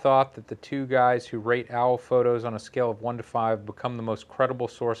never thought that the two guys who rate owl photos on a scale of 1 to 5 become the most credible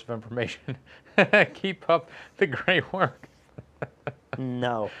source of information. Keep up the great work.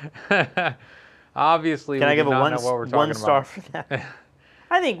 No. Obviously, Can I give a one star for that?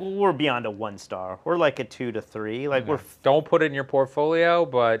 I think we're beyond a 1 star. We're like a 2 to 3. Like Don't put it in your portfolio,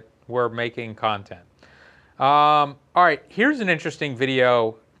 but we're making content. All right, here's an interesting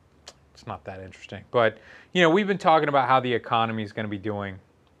video. It's not that interesting, but you know, we've been talking about how the economy is going to be doing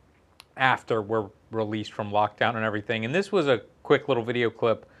after we're released from lockdown and everything. And this was a quick little video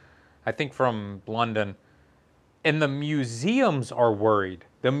clip, I think from London. And the museums are worried.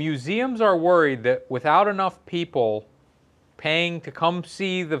 The museums are worried that without enough people paying to come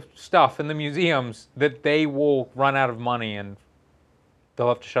see the stuff in the museums, that they will run out of money and they'll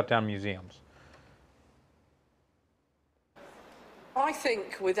have to shut down museums. I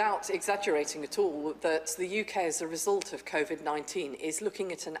think, without exaggerating at all, that the UK, as a result of COVID-19, is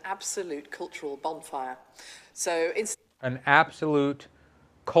looking at an absolute cultural bonfire. So, an absolute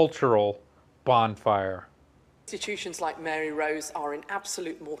cultural bonfire. Institutions like Mary Rose are in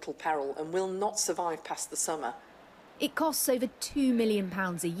absolute mortal peril and will not survive past the summer. It costs over £2 million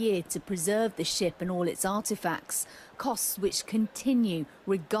a year to preserve the ship and all its artefacts, costs which continue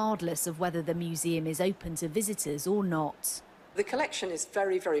regardless of whether the museum is open to visitors or not. The collection is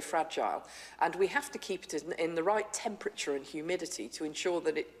very, very fragile, and we have to keep it in the right temperature and humidity to ensure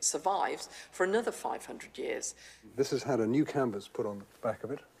that it survives for another 500 years. This has had a new canvas put on the back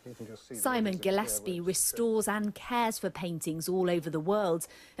of it. You can just see Simon Gillespie restores and cares for paintings all over the world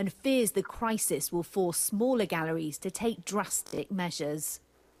and fears the crisis will force smaller galleries to take drastic measures.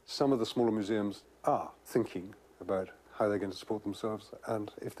 Some of the smaller museums are thinking about how they're going to support themselves,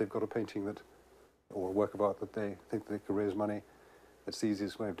 and if they've got a painting that, or a work of art that they think they could raise money, it's the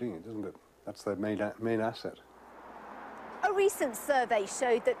easiest way of doing it, isn't it? That's their main asset. A recent survey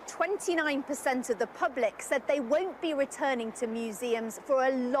showed that 29% of the public said they won't be returning to museums for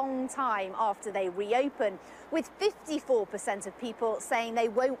a long time after they reopen, with 54% of people saying they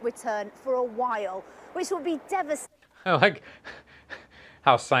won't return for a while, which will be devastating. I like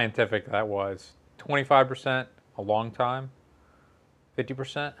how scientific that was. 25%, a long time.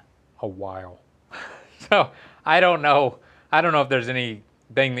 50%, a while. So I don't know if there's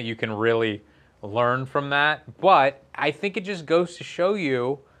anything that you can really learn from that, but I think it just goes to show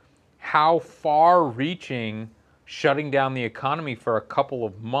you how far-reaching shutting down the economy for a couple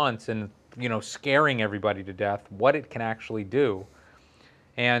of months and, you know, scaring everybody to death, what it can actually do.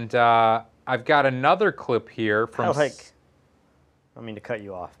 And I've got another clip here from... I don't mean to cut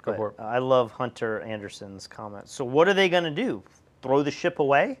you off, but I love Hunter Anderson's comment. So what are they going to do? Throw the ship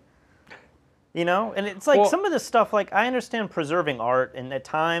away? You know, and it's like some of this stuff, like I understand preserving art, and at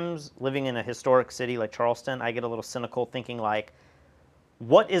times living in a historic city like Charleston, I get a little cynical thinking like,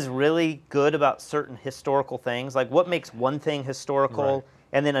 what is really good about certain historical things? Like what makes one thing historical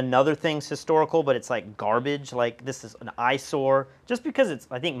and then another thing's historical, but it's like garbage, like this is an eyesore. Just because it's,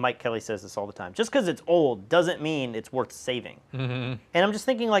 I think Mike Kelly says this all the time, just because it's old doesn't mean it's worth saving. And I'm just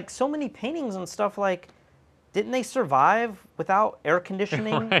thinking like so many paintings and stuff, like, didn't they survive without air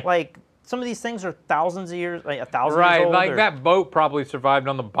conditioning? Like, some of these things are thousands of years, like 1,000 years old. Right, like that boat probably survived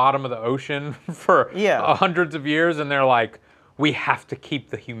on the bottom of the ocean for hundreds of years, and they're like, we have to keep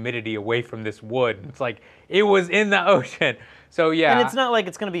the humidity away from this wood. And it's like, it was in the ocean. So yeah. And it's not like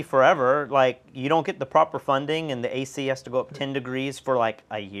it's going to be forever. Like, you don't get the proper funding, and the AC has to go up 10 degrees for like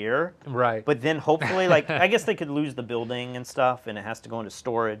a year. Right. But then hopefully, like, I guess they could lose the building and stuff, and it has to go into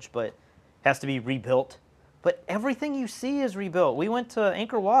storage, but it has to be rebuilt. But everything you see is rebuilt. We went to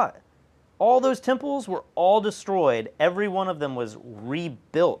Angkor Wat. All those temples were all destroyed. Every one of them was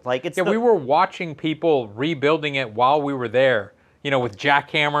rebuilt. Like it's we were watching people rebuilding it while we were there. You know, with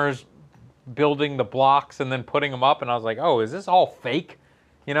jackhammers, building the blocks and then putting them up. And I was like, oh, is this all fake?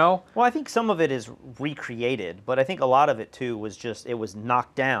 You know? Well, I think some of it is recreated, but I think a lot of it too was just it was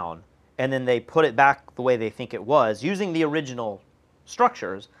knocked down, and then they put it back the way they think it was, using the original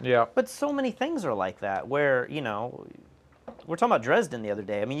structures. Yeah. But so many things are like that, where you know. We're talking about Dresden the other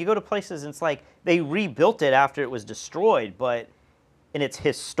day. I mean, you go to places and it's like they rebuilt it after it was destroyed, and it's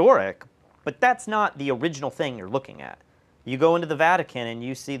historic, but that's not the original thing you're looking at. You go into the Vatican and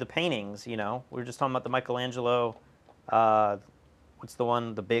you see the paintings, you know. We were just talking about the Michelangelo, what's the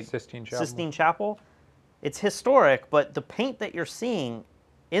one, the big Sistine Chapel. It's historic, but the paint that you're seeing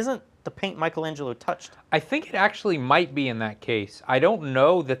isn't the paint Michelangelo touched. I think it actually might be in that case. I don't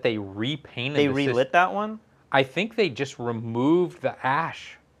know that they repainted They relit that one? I think they just removed the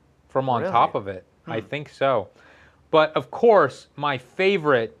ash from on top of it. I think so. But of course, my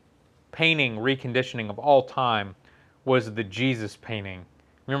favorite painting reconditioning of all time was the Jesus painting.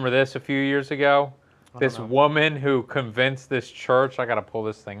 Remember this a few years ago? This woman who convinced this church, I gotta pull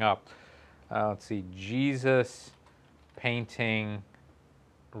this thing up. Let's see, Jesus painting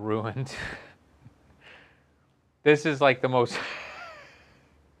ruined. This is like the most...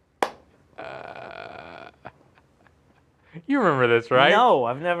 You remember this, right? No,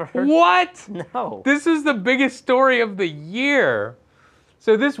 I've never heard. What? No. This is the biggest story of the year.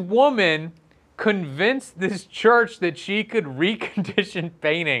 So this woman convinced this church that she could recondition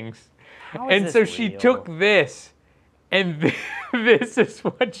paintings. And so she took this, and this is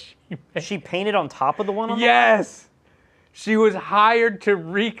what she made. She painted on top of the one on the Yes. She was hired to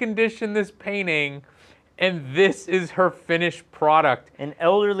recondition this painting, and this is her finished product. An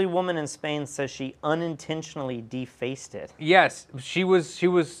elderly woman in Spain says she unintentionally defaced it. Yes, she was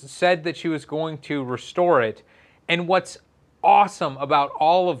said that she was going to restore it. And what's awesome about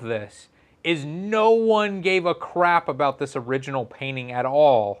all of this is no one gave a crap about this original painting at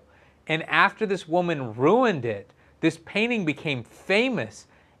all. And after this woman ruined it, this painting became famous,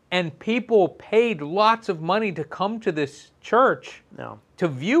 and people paid lots of money to come to this church to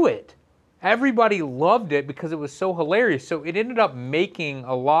view it. Everybody loved it because it was so hilarious. So it ended up making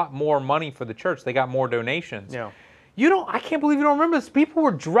a lot more money for the church. They got more donations. Yeah. I can't believe you don't remember this. People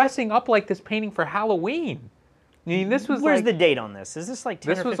were dressing up like this painting for Halloween. mean, this was Where's like, the date on this? Is this like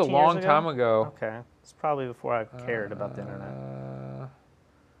 10 this or was a 15 long years time ago. Okay. It's probably before I cared about the internet.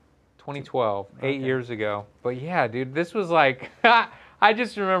 2012, 8 years ago. But yeah, dude, this was like, I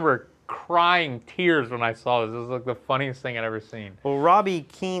just remember crying tears when I saw this. This was like the funniest thing I'd ever seen. Well, Robbie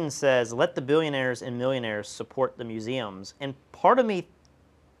Keane says, let the billionaires and millionaires support the museums. And part of me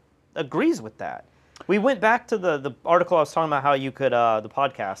agrees with that. We went back to the article I was talking about how you could, the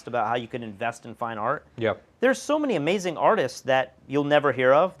podcast, about how you could invest in fine art. Yep. There's so many amazing artists that you'll never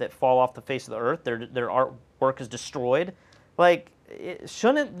hear of that fall off the face of the earth. Their artwork is destroyed. Like,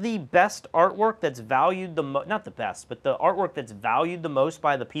 shouldn't the best artwork that's valued the most, not the best, but the artwork that's valued the most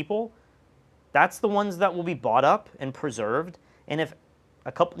by the people, that's the ones that will be bought up and preserved. And if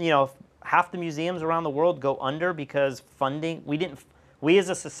a couple, if half the museums around the world go under because funding, we as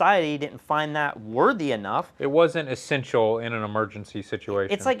a society didn't find that worthy enough. It wasn't essential in an emergency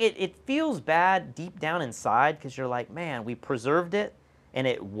situation. It's like it feels bad deep down inside because you're like, man, we preserved it and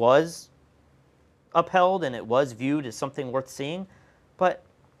it was upheld and it was viewed as something worth seeing. But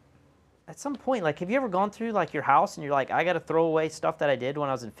at some point, like, have you ever gone through like your house and you're like, I got to throw away stuff that I did when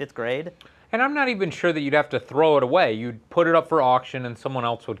I was in 5th grade? And I'm not even sure that you'd have to throw it away. You'd put it up for auction and someone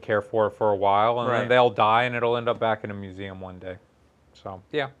else would care for it for a while, and then they'll die and it'll end up back in a museum one day. So,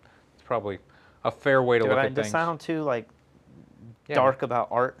 yeah, it's probably a fair way to look at things. Does it sound too, like, dark about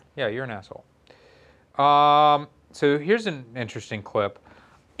art? Yeah, you're an asshole. So here's an interesting clip.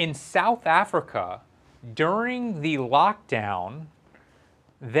 In South Africa, during the lockdown,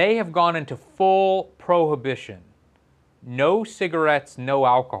 they have gone into full prohibition. No cigarettes, no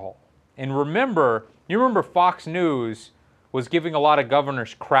alcohol. And remember, you remember Fox News was giving a lot of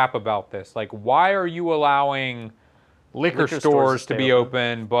governors crap about this. Like, why are you allowing liquor stores to be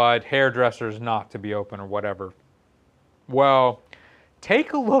open, but hairdressers not to be open or whatever? Well,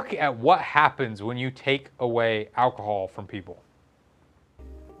 take a look at what happens when you take away alcohol from people.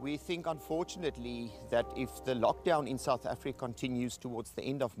 We think, unfortunately, that if the lockdown in South Africa continues towards the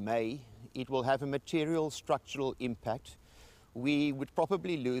end of May, it will have a material structural impact. We would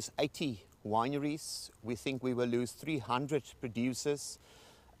probably lose 80 wineries. We think we will lose 300 producers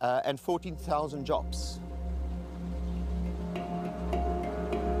and 14,000 jobs.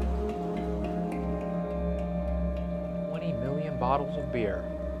 20 million bottles of beer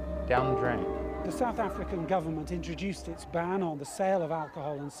down the drain. The South African government introduced its ban on the sale of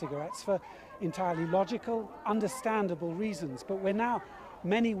alcohol and cigarettes for entirely logical, understandable reasons. But we're now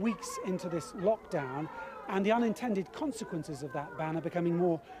many weeks into this lockdown, and the unintended consequences of that ban are becoming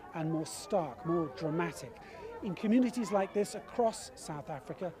more and more stark, more dramatic. In communities like this across South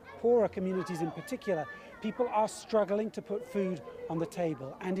Africa, poorer communities in particular, people are struggling to put food on the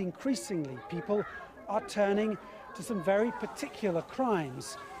table, and increasingly people are turning to some very particular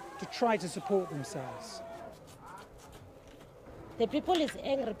crimes to try to support themselves. The people is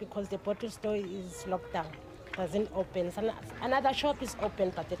angry because the bottle store is locked down, doesn't open. Another shop is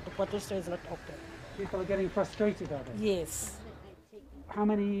open, but the bottle store is not open. People are getting frustrated, are they? Yes. How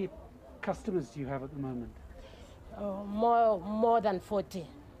many customers do you have at the moment? More than 40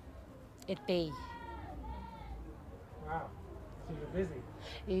 a day. Wow, so you're busy.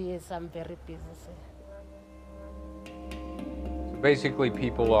 Yes, I'm very busy, sir. Basically,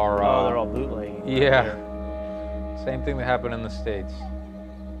 people are... they're all bootlegging. Yeah. Same thing that happened in the States.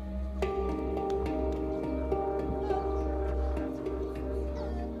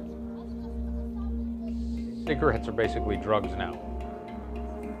 Cigarettes are basically drugs now.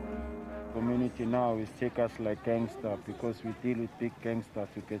 Community now is take us like gangster because we deal with big gangsters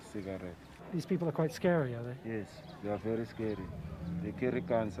to get cigarettes. These people are quite scary, are they? Yes, they are very scary. They carry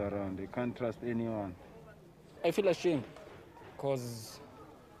guns around. They can't trust anyone. I feel ashamed because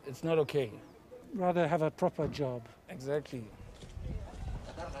it's not okay. Rather have a proper job. Exactly.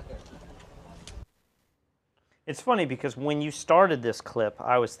 It's funny because when you started this clip,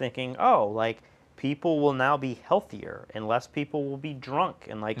 I was thinking, oh, like, people will now be healthier and less people will be drunk,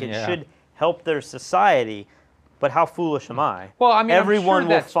 and like it should help their society. But how foolish am I? Well, I mean, everyone I'm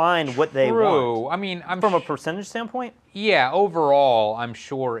sure will find what they want. I mean, from a percentage standpoint. Yeah, overall, I'm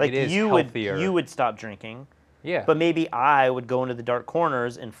sure Like it is you healthier. would stop drinking. Yeah. But maybe I would go into the dark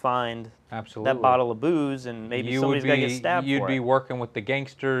corners and find Absolutely. that bottle of booze, and maybe somebody's got to get stabbed You'd for be it. working with the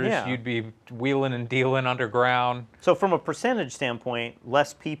gangsters. Yeah. You'd be wheeling and dealing underground. So from a percentage standpoint,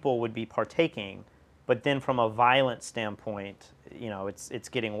 less people would be partaking. But then from a violent standpoint, you know, it's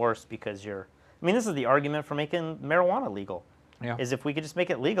getting worse because you're... I mean, this is the argument for making marijuana legal. Yeah. Is if we could just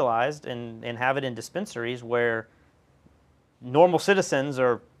make it legalized and have it in dispensaries where normal citizens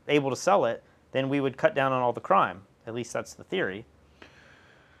are able to sell it, then we would cut down on all the crime. At least that's the theory.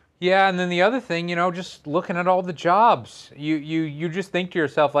 Yeah, and then the other thing, you know, just looking at all the jobs, you just think to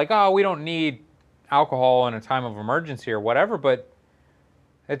yourself like, oh, we don't need alcohol in a time of emergency or whatever, but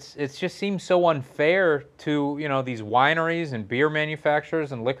it just seems so unfair to, you know, these wineries and beer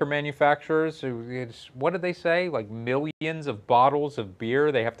manufacturers and liquor manufacturers. What did they say? Like millions of bottles of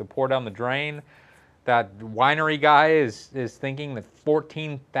beer they have to pour down the drain. That winery guy is thinking that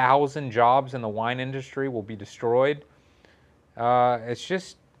 14,000 jobs in the wine industry will be destroyed. It's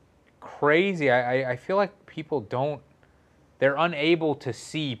just crazy. I feel like people they're unable to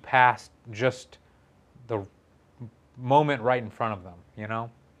see past just the moment right in front of them, you know?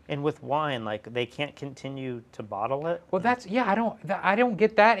 And with wine, like, they can't continue to bottle it? Well, I don't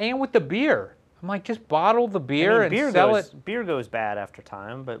get that. And with the beer. I'm like, just bottle the beer and sell it. Beer goes bad after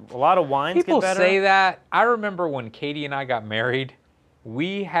time, but a lot of wines People get better. say that. I remember when Katie and I got married,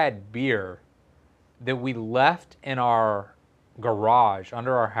 we had beer that we left in our garage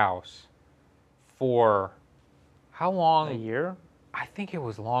under our house for how long? A year? I think it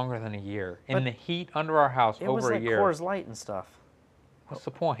was longer than a year. In the heat under our house over a year. It was like Coors Light and stuff. What's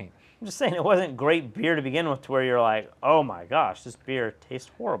the point? I'm just saying it wasn't great beer to begin with to where you're like, oh my gosh, this beer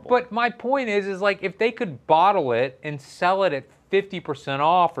tastes horrible. But my point is like if they could bottle it and sell it at 50%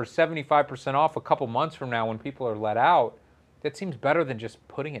 off or 75% off a couple months from now when people are let out, that seems better than just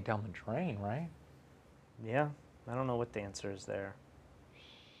putting it down the drain, right? Yeah, I don't know what the answer is there.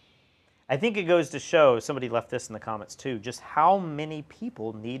 I think it goes to show, somebody left this in the comments too, just how many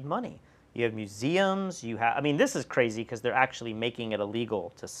people need money. You have museums, I mean, this is crazy because they're actually making it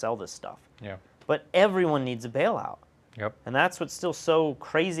illegal to sell this stuff. Yeah. But everyone needs a bailout. Yep. And that's what's still so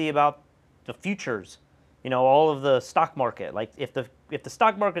crazy about the futures. You know, all of the stock market. Like, if the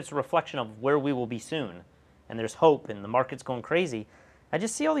stock market's a reflection of where we will be soon, and there's hope, and the market's going crazy, I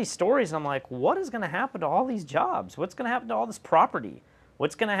just see all these stories, and I'm like, what is going to happen to all these jobs? What's going to happen to all this property?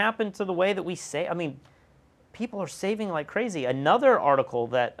 What's going to happen to the way that we say? I mean, people are saving like crazy. Another article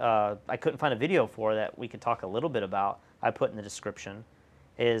that I couldn't find a video for that we could talk a little bit about, I put in the description,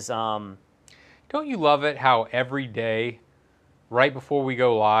 is... Don't you love it how every day, right before we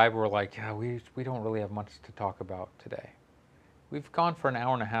go live, we're like, yeah, we don't really have much to talk about today. We've gone for an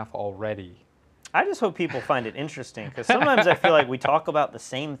hour and a half already. I just hope people find it interesting, because sometimes I feel like we talk about the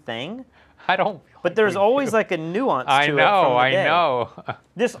same thing. I don't. But there's always like a nuance to it from the day. I know.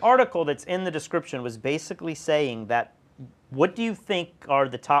 This article that's in the description was basically saying that, what do you think are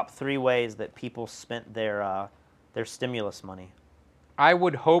the top 3 ways that people spent their stimulus money? I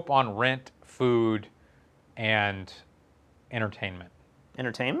would hope on rent, food, and entertainment.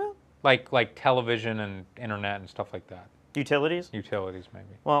 Entertainment? Like television and internet and stuff like that. Utilities? Utilities,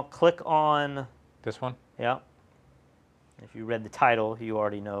 maybe. Well, click on... This one? Yeah. If you read the title, you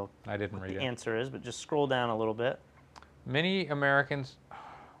already know I didn't read what the it. answer is, but just scroll down a little bit. Many Americans...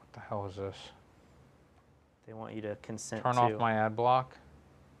 What the hell is this? They want you to consent Turn to... off my ad block.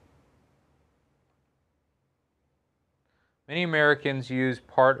 Many Americans use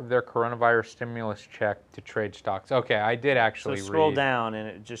part of their coronavirus stimulus check to trade stocks. Okay, I did actually read. So scroll down and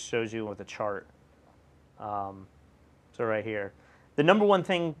it just shows you with a chart. So right here. The number one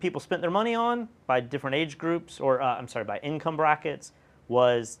thing people spent their money on by different age groups, or I'm sorry, by income brackets,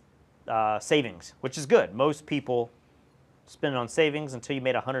 was savings, which is good. Most people spend it on savings until you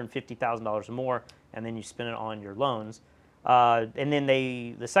made $150,000 or more, and then you spend it on your loans. And then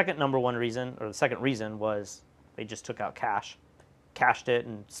the second reason was they just took out cash, cashed it,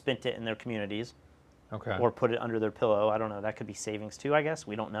 and spent it in their communities. Okay. Or put it under their pillow. I don't know. That could be savings too, I guess.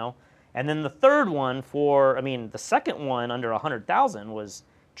 We don't know. And then the third one the second one under 100,000 was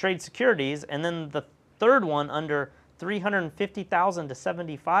trade securities, and then the third one under 350,000 to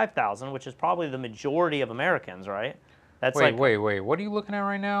 75,000, which is probably the majority of Americans, right? That's wait. What are you looking at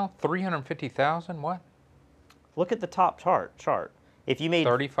right now? 350,000? What? Look at the top chart. If you made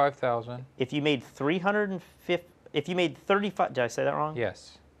 35,000. If you made 350, if you made 35, did I say that wrong?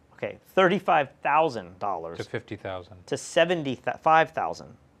 Yes. Okay, $35,000 to 50,000 to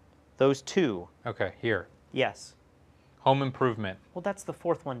 75,000. Those two. Okay, here. Yes. Home improvement. Well, that's the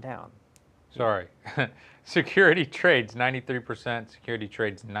fourth one down. Sorry. Security trades 93%. Security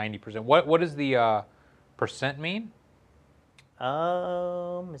trades 90%. What does the percent mean?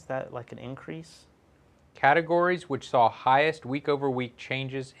 Is that like an increase? Categories which saw highest week-over-week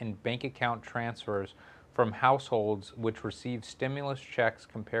changes in bank account transfers from households which received stimulus checks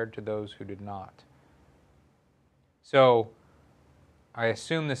compared to those who did not. So, I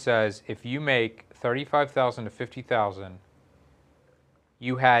assume this says if you make 35,000 to 50,000,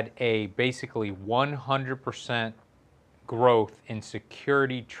 you had a basically 100% growth in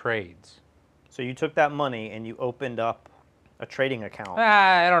security trades. So you took that money and you opened up a trading account.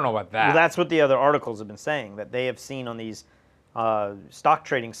 I don't know about that. Well, that's what the other articles have been saying, that they have seen on these stock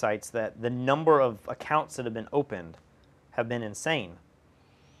trading sites that the number of accounts that have been opened have been insane.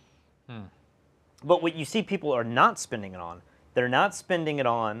 But what you see people are not spending it on, they're not spending it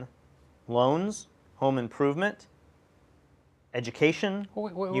on loans, home improvement, education,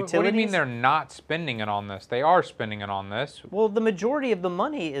 utilities. What do you mean they're not spending it on this? They are spending it on this. Well, the majority of the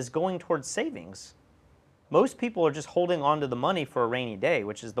money is going towards savings. Most people are just holding on to the money for a rainy day,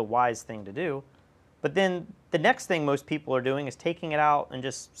 which is the wise thing to do. But then the next thing most people are doing is taking it out and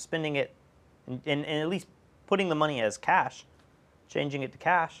just spending it and at least putting the money as cash, changing it to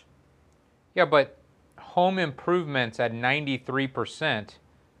cash. Yeah, but home improvements at 93%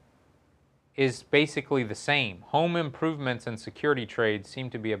 is basically the same. Home improvements and security trades seem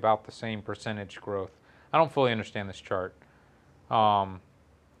to be about the same percentage growth. I don't fully understand this chart.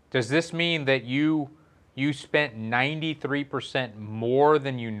 Does this mean that you spent 93% more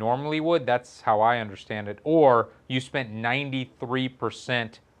than you normally would? That's how I understand it. Or you spent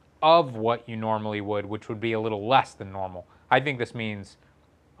 93% of what you normally would, which would be a little less than normal. I think this means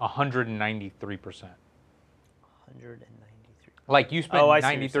 193%. 193. Like you spent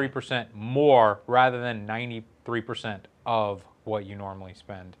 93% more rather than 93% of what you normally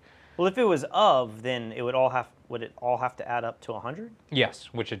spend. Well, if it was of, then it would all have to add up to 100? Yes,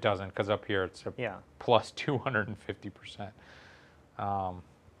 which it doesn't, because up here it's plus 250%. All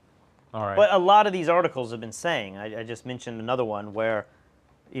right. But a lot of these articles have been saying, I just mentioned another one where,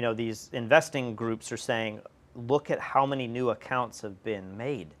 you know, these investing groups are saying, look at how many new accounts have been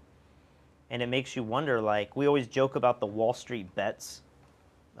made. And it makes you wonder, like, we always joke about the Wall Street bets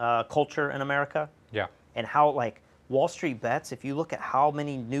culture in America. Yeah. And how, like, Wall Street bets, if you look at how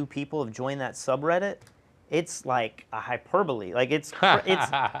many new people have joined that subreddit, it's like a hyperbole. Like, it's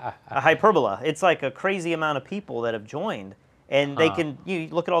a hyperbola. It's like a crazy amount of people that have joined. And they can, you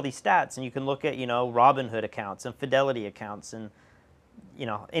look at all these stats, and you can look at, you know, Robinhood accounts and Fidelity accounts and, you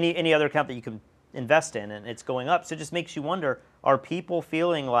know, any other account that you can invest in, and it's going up. So it just makes you wonder, are people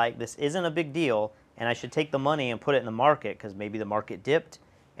feeling like this isn't a big deal and I should take the money and put it in the market because maybe the market dipped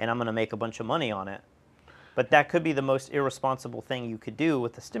and I'm going to make a bunch of money on it? But that could be the most irresponsible thing you could do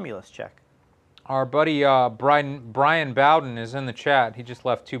with the stimulus check. Our buddy Brian Bowden is in the chat. He just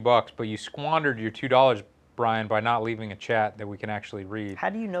left $2, but you squandered your $2, Brian, by not leaving a chat that we can actually read. How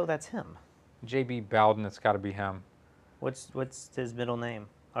do you know that's him? JB Bowden, it's got to be him. What's his middle name?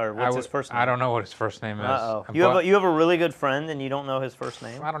 Or what's his first name? I don't know what his first name is. Uh-oh. You have a really good friend and you don't know his first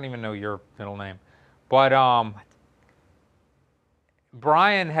name? I don't even know your middle name. But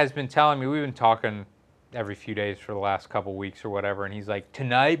Brian has been telling me, we've been talking every few days for the last couple weeks or whatever, and he's like,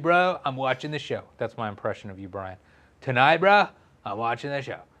 tonight, bro, I'm watching the show. That's my impression of you, Brian. Tonight, bro, I'm watching the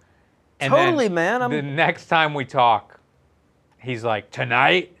show. And totally, man. The next time we talk, he's like,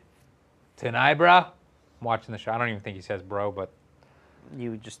 tonight, bro, I'm watching the show. I don't even think he says bro, but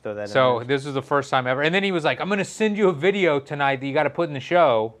you just throw that in. So this is the first time ever. And then he was like, I'm going to send you a video tonight that you got to put in the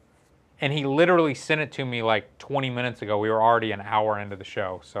show. And he literally sent it to me like 20 minutes ago. We were already an hour into the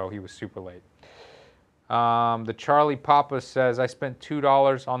show, so he was super late. The Charlie Papa says, I spent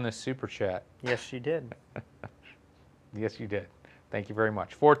 $2 on this super chat. Yes, you did. Yes, you did. Thank you very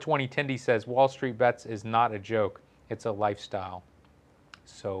much. 420 Tindy says, Wall Street bets is not a joke. It's a lifestyle.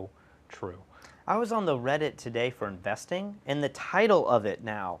 So true. I was on the Reddit today for investing, and the title of it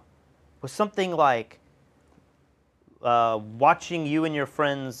now was something like watching you and your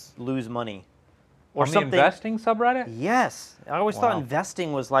friends lose money. Or something. The investing subreddit? Yes. I always thought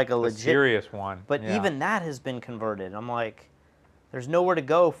investing was like a legit serious one. But even that has been converted. I'm like, there's nowhere to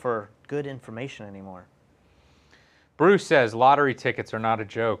go for good information anymore. Bruce says, lottery tickets are not a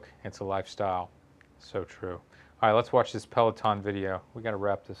joke. It's a lifestyle. So true. All right, let's watch this Peloton video. We got to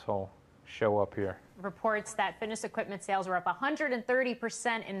wrap this whole show up here. Reports that fitness equipment sales were up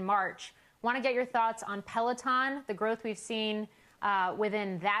 130% in March. Want to get your thoughts on Peloton, the growth we've seen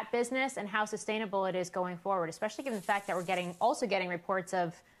within that business, and how sustainable it is going forward, especially given the fact that we're also getting reports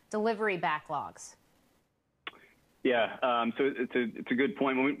of delivery backlogs. Yeah, so it's a good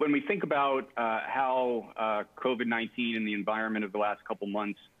point. When we think about how COVID-19 and the environment of the last couple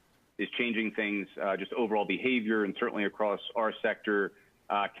months is changing things, just overall behavior, and certainly across our sector,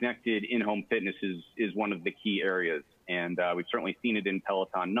 connected in-home fitness is one of the key areas. And we've certainly seen it in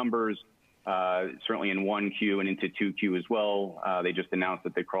Peloton numbers, certainly in 1Q and into 2Q as well. They just announced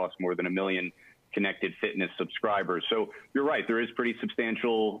that they crossed more than 1 million connected fitness subscribers. So you're right, there is pretty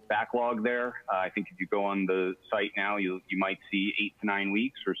substantial backlog there. I think if you go on the site now, you might see 8 to 9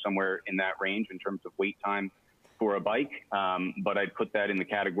 weeks or somewhere in that range in terms of wait time for a bike. But I'd put that in the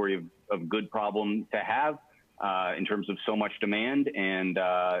category of good problem to have. in terms of so much demand. And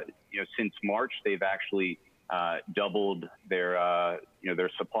since March, they've actually doubled their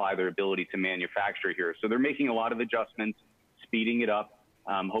their supply, their ability to manufacture here. So they're making a lot of adjustments, speeding it up.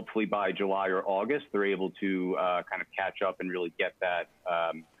 Hopefully by July or August, they're able to kind of catch up and really get that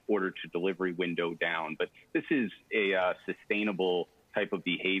order to delivery window down. But this is a sustainable type of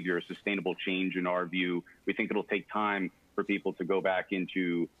behavior, a sustainable change in our view. We think it'll take time for people to go back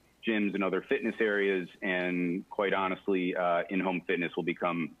into gyms and other fitness areas, and quite honestly, in-home fitness will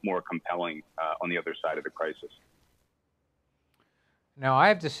become more compelling on the other side of the crisis. Now, I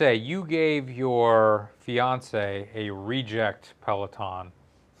have to say, you gave your fiance a reject Peloton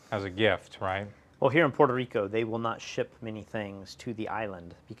as a gift, right? Well, here in Puerto Rico, they will not ship many things to the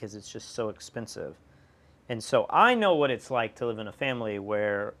island because it's just so expensive. And so I know what it's like to live in a family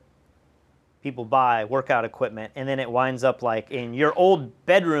where people buy workout equipment and then it winds up like in your old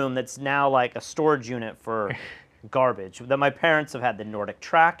bedroom that's now like a storage unit for garbage. That my parents have had the Nordic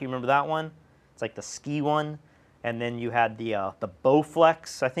Track. You remember that one? It's like the ski one. And then you had the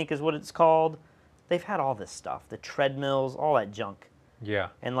Bowflex, I think is what it's called. They've had all this stuff, the treadmills, all that junk. Yeah.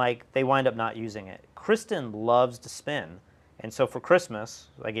 And like they wind up not using it. Kristen loves to spin. And so for Christmas,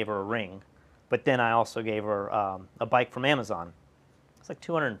 I gave her a ring. But then I also gave her a bike from Amazon. It's like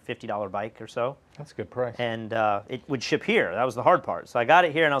 $250 bike or so. That's a good price. And it would ship here. That was the hard part. So I got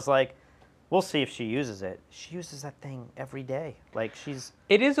it here and I was like, we'll see if she uses it. She uses that thing every day. Like she's...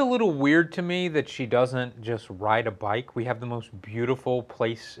 It is a little weird to me that she doesn't just ride a bike. We have the most beautiful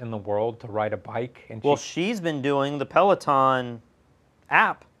place in the world to ride a bike. And well, she's been doing the Peloton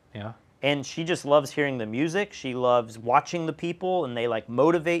app. Yeah. And she just loves hearing the music. She loves watching the people and they like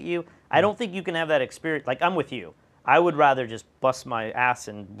motivate you. I don't think you can have that experience. Like I'm with you. I would rather just bust my ass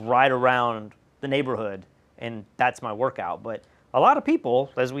and ride around the neighborhood and that's my workout. But a lot of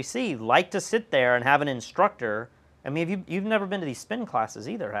people, as we see, like to sit there and have an instructor. I mean, you've never been to these spin classes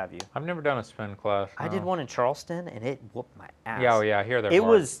either, have you? I've never done a spin class. No. I did one in Charleston, and it whooped my ass. Yeah, oh yeah, I hear they're It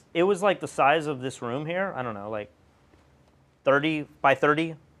hard. was like the size of this room here. I don't know, like 30 by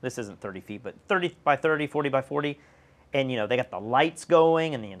 30. This isn't 30 feet, but 30 by 30, 40 by 40. And, you know, they got the lights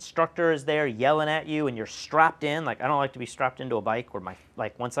going, and the instructor is there yelling at you, and you're strapped in. Like, I don't like to be strapped into a bike where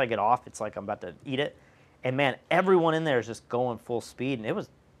once I get off, it's like I'm about to eat it. And man, everyone in there is just going full speed. And it was,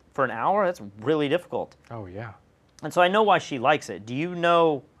 for an hour, that's really difficult. Oh, yeah. And so I know why she likes it. Do you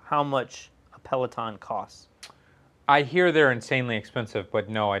know how much a Peloton costs? I hear they're insanely expensive, but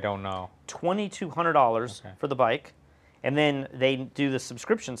no, I don't know. $2,200 for the bike. And then they do the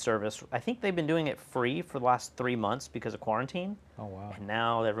subscription service. I think they've been doing it free for the last 3 months because of quarantine. Oh, wow. And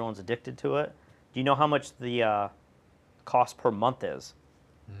now everyone's addicted to it. Do you know how much the cost per month is?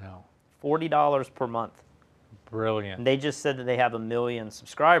 No. $40 per month. Brilliant. And they just said that they have 1 million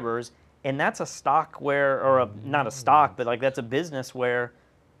subscribers, and that's a stock where, or not a stock, but like that's a business where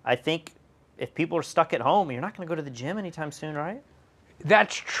I think if people are stuck at home, you're not going to go to the gym anytime soon, right?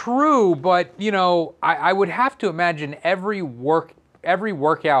 That's true, but you know, I would have to imagine every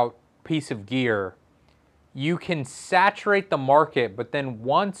workout piece of gear, you can saturate the market, but then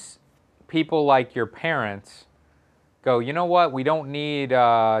once people like your parents go, you know what, we don't need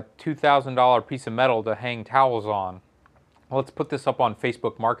a $2,000 piece of metal to hang towels on. Let's put this up on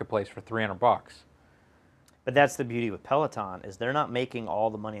Facebook Marketplace for $300. But that's the beauty with Peloton, is they're not making all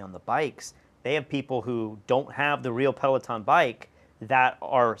the money on the bikes. They have people who don't have the real Peloton bike that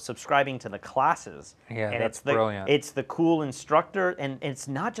are subscribing to the classes. Yeah, and that's it's the, brilliant. It's the cool instructor, and it's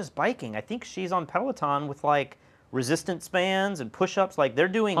not just biking. I think she's on Peloton with like resistance bands and push-ups. Like they're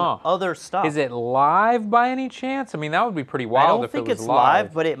doing other stuff. Is it live by any chance? I mean, that would be pretty wild I don't if think it was it's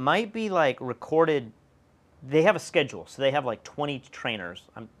live. but it might be like recorded. They have a schedule, so they have like 20 trainers.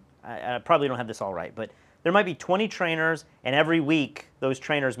 I probably don't have this all right, but there might be 20 trainers, and every week those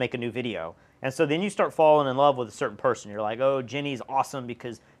trainers make a new video. And so then you start falling in love with a certain person. You're like, oh, Jenny's awesome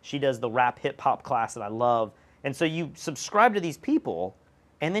because she does the rap hip-hop class that I love. And so you subscribe to these people,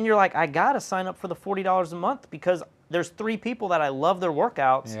 and then you're like, I got to sign up for the $40 a month because there's 3 people that I love their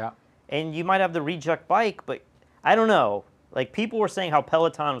workouts. Yeah. And you might have the reject bike, but I don't know. Like, people were saying how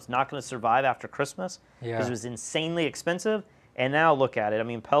Peloton was not going to survive after Christmas because it was insanely expensive. And now look at it. I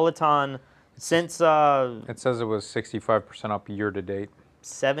mean, Peloton, since... it says it was 65% up year to date.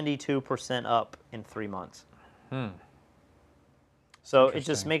 72% up in 3 months. So it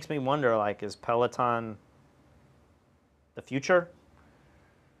just makes me wonder, like, is Peloton the future?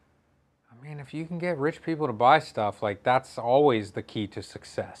 I mean, if you can get rich people to buy stuff, like, that's always the key to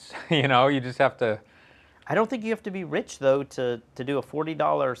success. You know, you just have to... I don't think you have to be rich, though, to do a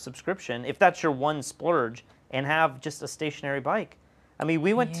 $40 subscription, if that's your one splurge, and have just a stationary bike. I mean,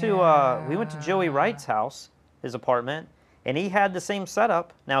 we went to Joey Wright's house, his apartment, and he had the same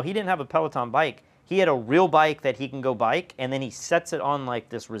setup. Now, he didn't have a Peloton bike. He had a real bike that he can go bike, and then he sets it on like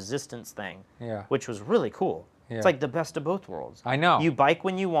this resistance thing, Yeah. which was really cool. Yeah. It's like the best of both worlds. I know. You bike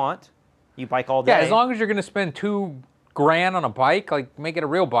when you want. You bike all day. Yeah, as long as you're going to spend $2,000 on a bike, like make it a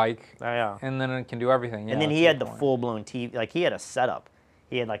real bike. Yeah. And then it can do everything. Yeah, And then that's he a had good the point. full-blown TV. Like, he had a setup.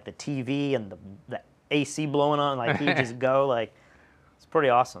 He had like the TV and the AC blowing on. Like, he'd just go. Like, it's pretty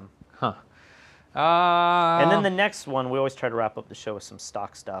awesome. Huh. And then the next one, we always try to wrap up the show with some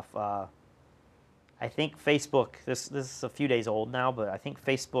stock stuff. I think Facebook, this is a few days old now, but I think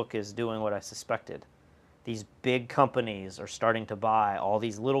Facebook is doing what I suspected. These big companies are starting to buy all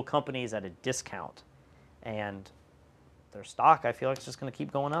these little companies at a discount. And their stock, I feel like, is just going to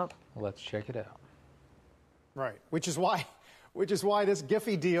keep going up. Let's check it out. Right, which is why this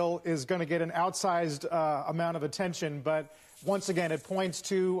Giphy deal is going to get an outsized amount of attention. But once again, it points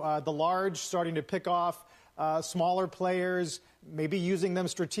to the large starting to pick off smaller players, maybe using them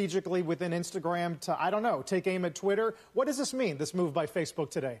strategically within Instagram to, I don't know, take aim at Twitter. What does this mean, this move by Facebook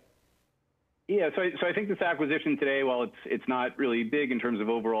today? Yeah, so I think this acquisition today, while it's not really big in terms of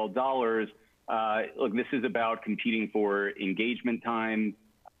overall dollars, look, this is about competing for engagement time.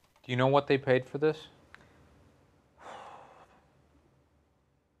 Do you know what they paid for this?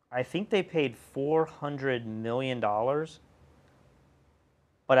 I think they paid $400 million, but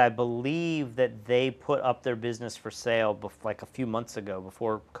I believe that they put up their business for sale like a few months ago,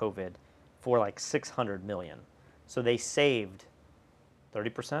 before COVID, for like $600 million. So they saved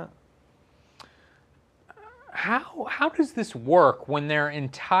 30%. How does this work when their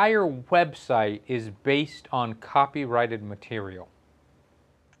entire website is based on copyrighted material?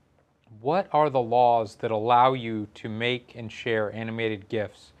 What are the laws that allow you to make and share animated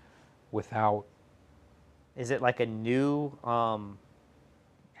GIFs without? Is it like a new?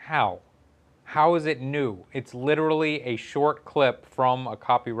 How? How is it new? It's literally a short clip from a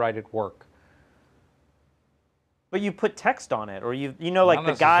copyrighted work. But you put text on it, or you know, like Not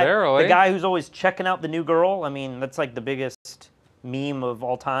the necessarily. guy who's always checking out the new girl. I mean, that's like the biggest meme of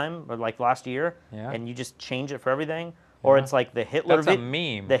all time, or like last year. Yeah. And you just change it for everything, or Yeah. it's like the Hitler. That's a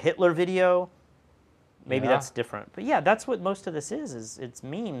meme. The Hitler video. Maybe Yeah. that's different, but yeah, that's what most of this is it's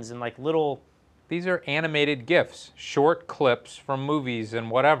memes and like little. These are animated GIFs, short clips from movies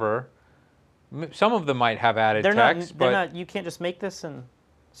and whatever. Some of them might have added text, but You can't just make this, and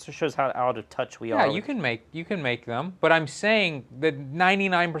this just shows how out of touch we yeah, are. you can make them. But I'm saying that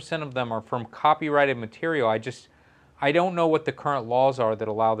 99% of them are from copyrighted material. I don't know what the current laws are that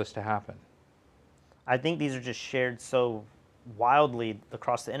allow this to happen. I think these are just shared so wildly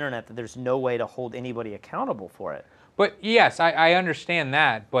across the internet that there's no way to hold anybody accountable for it. But yes, I understand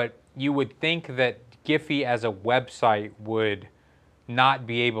that, but you would think that Giphy as a website would not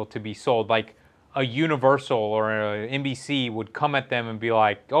be able to be sold. Like a Universal or a NBC would come at them and be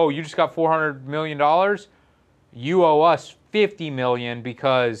like, oh, you just got $400 million? You owe us $50 million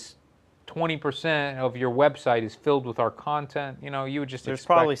because 20% of your website is filled with our content. You know, you would just There's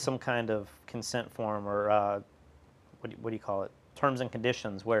expect... probably some kind of consent form or what do you call it? Terms and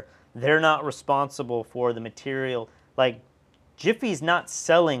conditions where they're not responsible for the material. Like, Giphy's not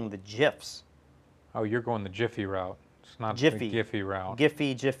selling the GIFs. Oh, you're going the Jiffy route. It's not Giphy. the Giphy route.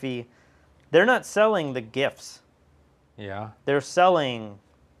 Giphy. They're not selling the GIFs. Yeah. They're selling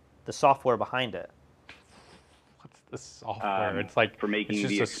the software behind it. What's the software? It's like for making it's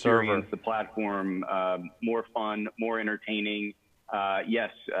just the a server. experience, the platform more fun, more entertaining.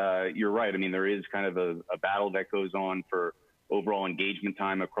 Yes, you're right. I mean, there is kind of a battle that goes on for overall engagement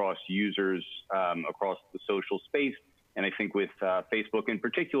time across users, across the social space. And I think with Facebook in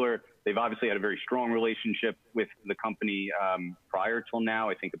particular, they've obviously had a very strong relationship with the company prior till now.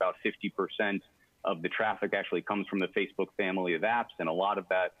 I think about 50% of the traffic actually comes from the Facebook family of apps, and a lot of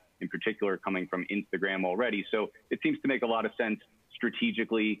that in particular coming from Instagram already. So it seems to make a lot of sense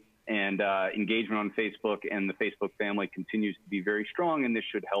strategically, and engagement on Facebook and the Facebook family continues to be very strong, and this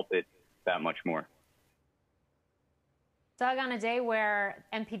should help it that much more. Doug, on a day where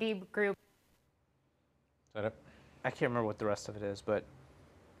NPD Group... Is that it? I can't remember what the rest of it is, but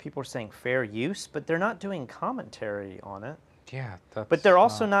people are saying fair use, but they're not doing commentary on it. Yeah, that's but they're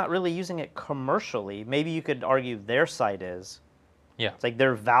also not really using it commercially. Maybe you could argue their site is. Yeah. It's like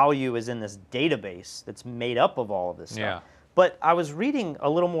their value is in this database that's made up of all of this stuff. Yeah. But I was reading a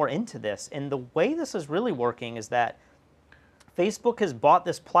little more into this, and the way this is really working is that Facebook has bought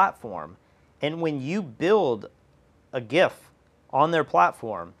this platform, and when you build a GIF on their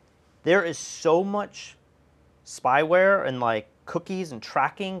platform, there is so much spyware and like cookies and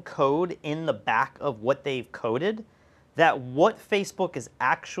tracking code in the back of what they've coded that what Facebook is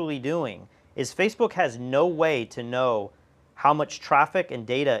actually doing is Facebook has no way to know how much traffic and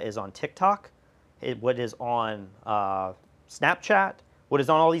data is on TikTok, what is on Snapchat, what is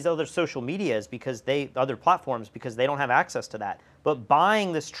on all these other social medias other platforms, because they don't have access to that. But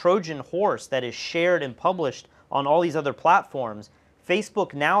buying this Trojan horse that is shared and published on all these other platforms,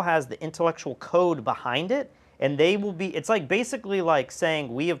 Facebook now has the intellectual code behind it, and they will be, it's like basically like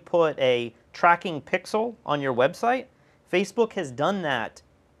saying we have put a tracking pixel on your website. Facebook has done that,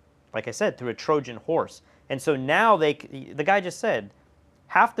 like I said, through a Trojan horse. And so now the guy just said,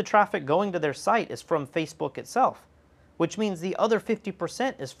 half the traffic going to their site is from Facebook itself, which means the other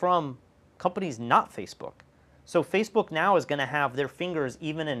 50% is from companies not Facebook. So Facebook now is going to have their fingers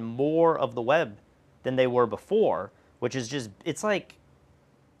even in more of the web than they were before, which is just, it's like,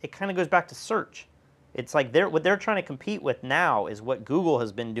 it kind of goes back to search. It's like what they're trying to compete with now is what Google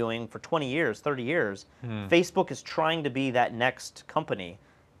has been doing for 20 years, 30 years. Facebook is trying to be that next company,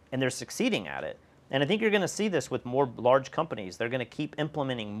 and they're succeeding at it. And I think you're going to see this with more large companies. They're going to keep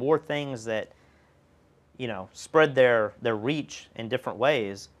implementing more things that, you know, spread their reach in different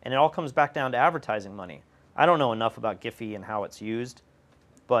ways, and it all comes back down to advertising money. I don't know enough about Giphy and how it's used,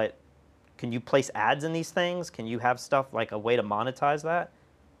 but can you place ads in these things? Can you have stuff like a way to monetize that?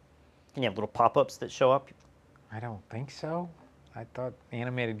 Can you have little pop-ups that show up? I don't think so. I thought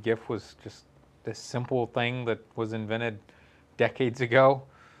animated GIF was just this simple thing that was invented decades ago.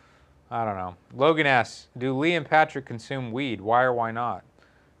 I don't know. Logan asks, do Lee and Patrick consume weed? Why or why not?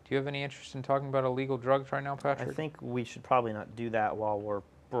 Do you have any interest in talking about illegal drugs right now, Patrick? I think we should probably not do that while we're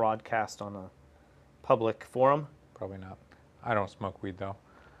broadcast on a public forum. Probably not. I don't smoke weed, though.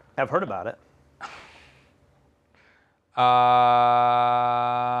 I've heard about it.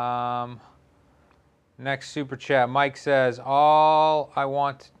 Next super chat. Mike says, I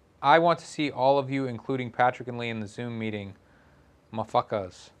want to see all of you, including Patrick and Lee, in the Zoom meeting.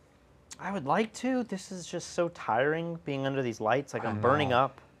 Motherfuckers. I would like to. This is just so tiring being under these lights. Like I'm burning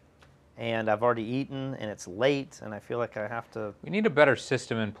up, and I've already eaten, and it's late, and I feel like I have to. We need a better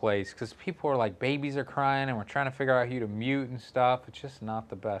system in place because people are like, babies are crying, and we're trying to figure out who to mute and stuff. It's just not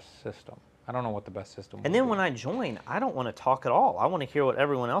the best system. I don't know what the best system is. And then when I join, I don't want to talk at all. I want to hear what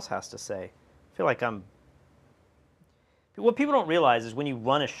everyone else has to say. I feel like what people don't realize is when you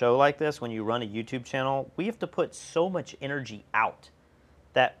run a show like this, when you run a YouTube channel, we have to put so much energy out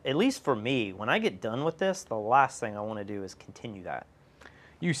that, at least for me, when I get done with this, the last thing I want to do is continue that.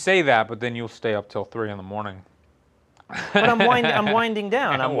 You say that, but then you'll stay up till 3 in the morning. But I'm winding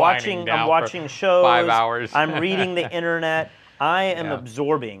down. I'm watching shows. 5 hours. I'm reading the internet. I am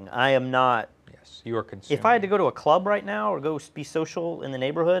absorbing. I am not. Yes, you are consuming. If I had to go to a club right now or go be social in the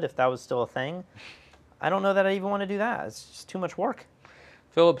neighborhood, if that was still a thing, I don't know that I even want to do that. It's just too much work.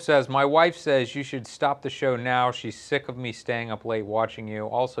 Philip says, my wife says you should stop the show now. She's sick of me staying up late watching you.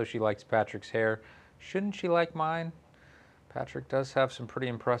 Also, she likes Patrick's hair. Shouldn't she like mine? Patrick does have some pretty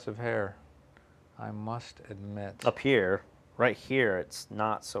impressive hair, I must admit. Up here, right here, it's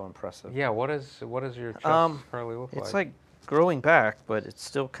not so impressive. Yeah, what is your chest curly look like? It's like growing back, but it's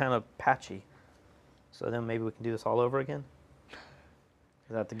still kind of patchy. So then maybe we can do this all over again? Is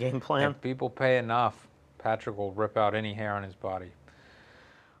that the game plan? If people pay enough, Patrick will rip out any hair on his body.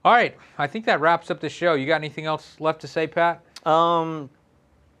 All right, I think that wraps up the show. You got anything else left to say, Pat?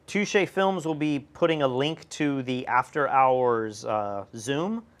 Touche Films will be putting a link to the After Hours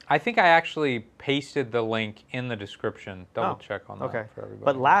Zoom. I think I actually pasted the link in the description. Double check on that for everybody.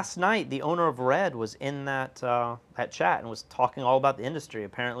 But last night, the owner of Red was in that chat and was talking all about the industry.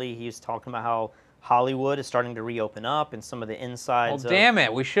 Apparently, he was talking about how Hollywood is starting to reopen up and some of the insides. Well, damn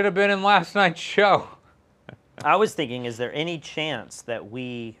it. We should have been in last night's show. I was thinking, is there any chance that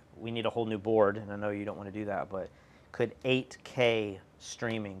we need a whole new board? And I know you don't want to do that, but could 8K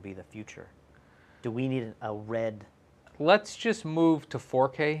streaming be the future? Do we need a Red? Let's just move to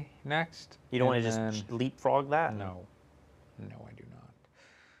 4K next. You don't want to just leapfrog that? No. No, I do not.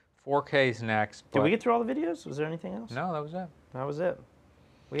 4K is next. Did we get through all the videos? Was there anything else? No, that was it. That was it.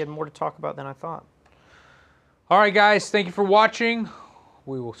 We had more to talk about than I thought. All right, guys. Thank you for watching.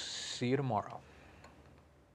 We will see you tomorrow.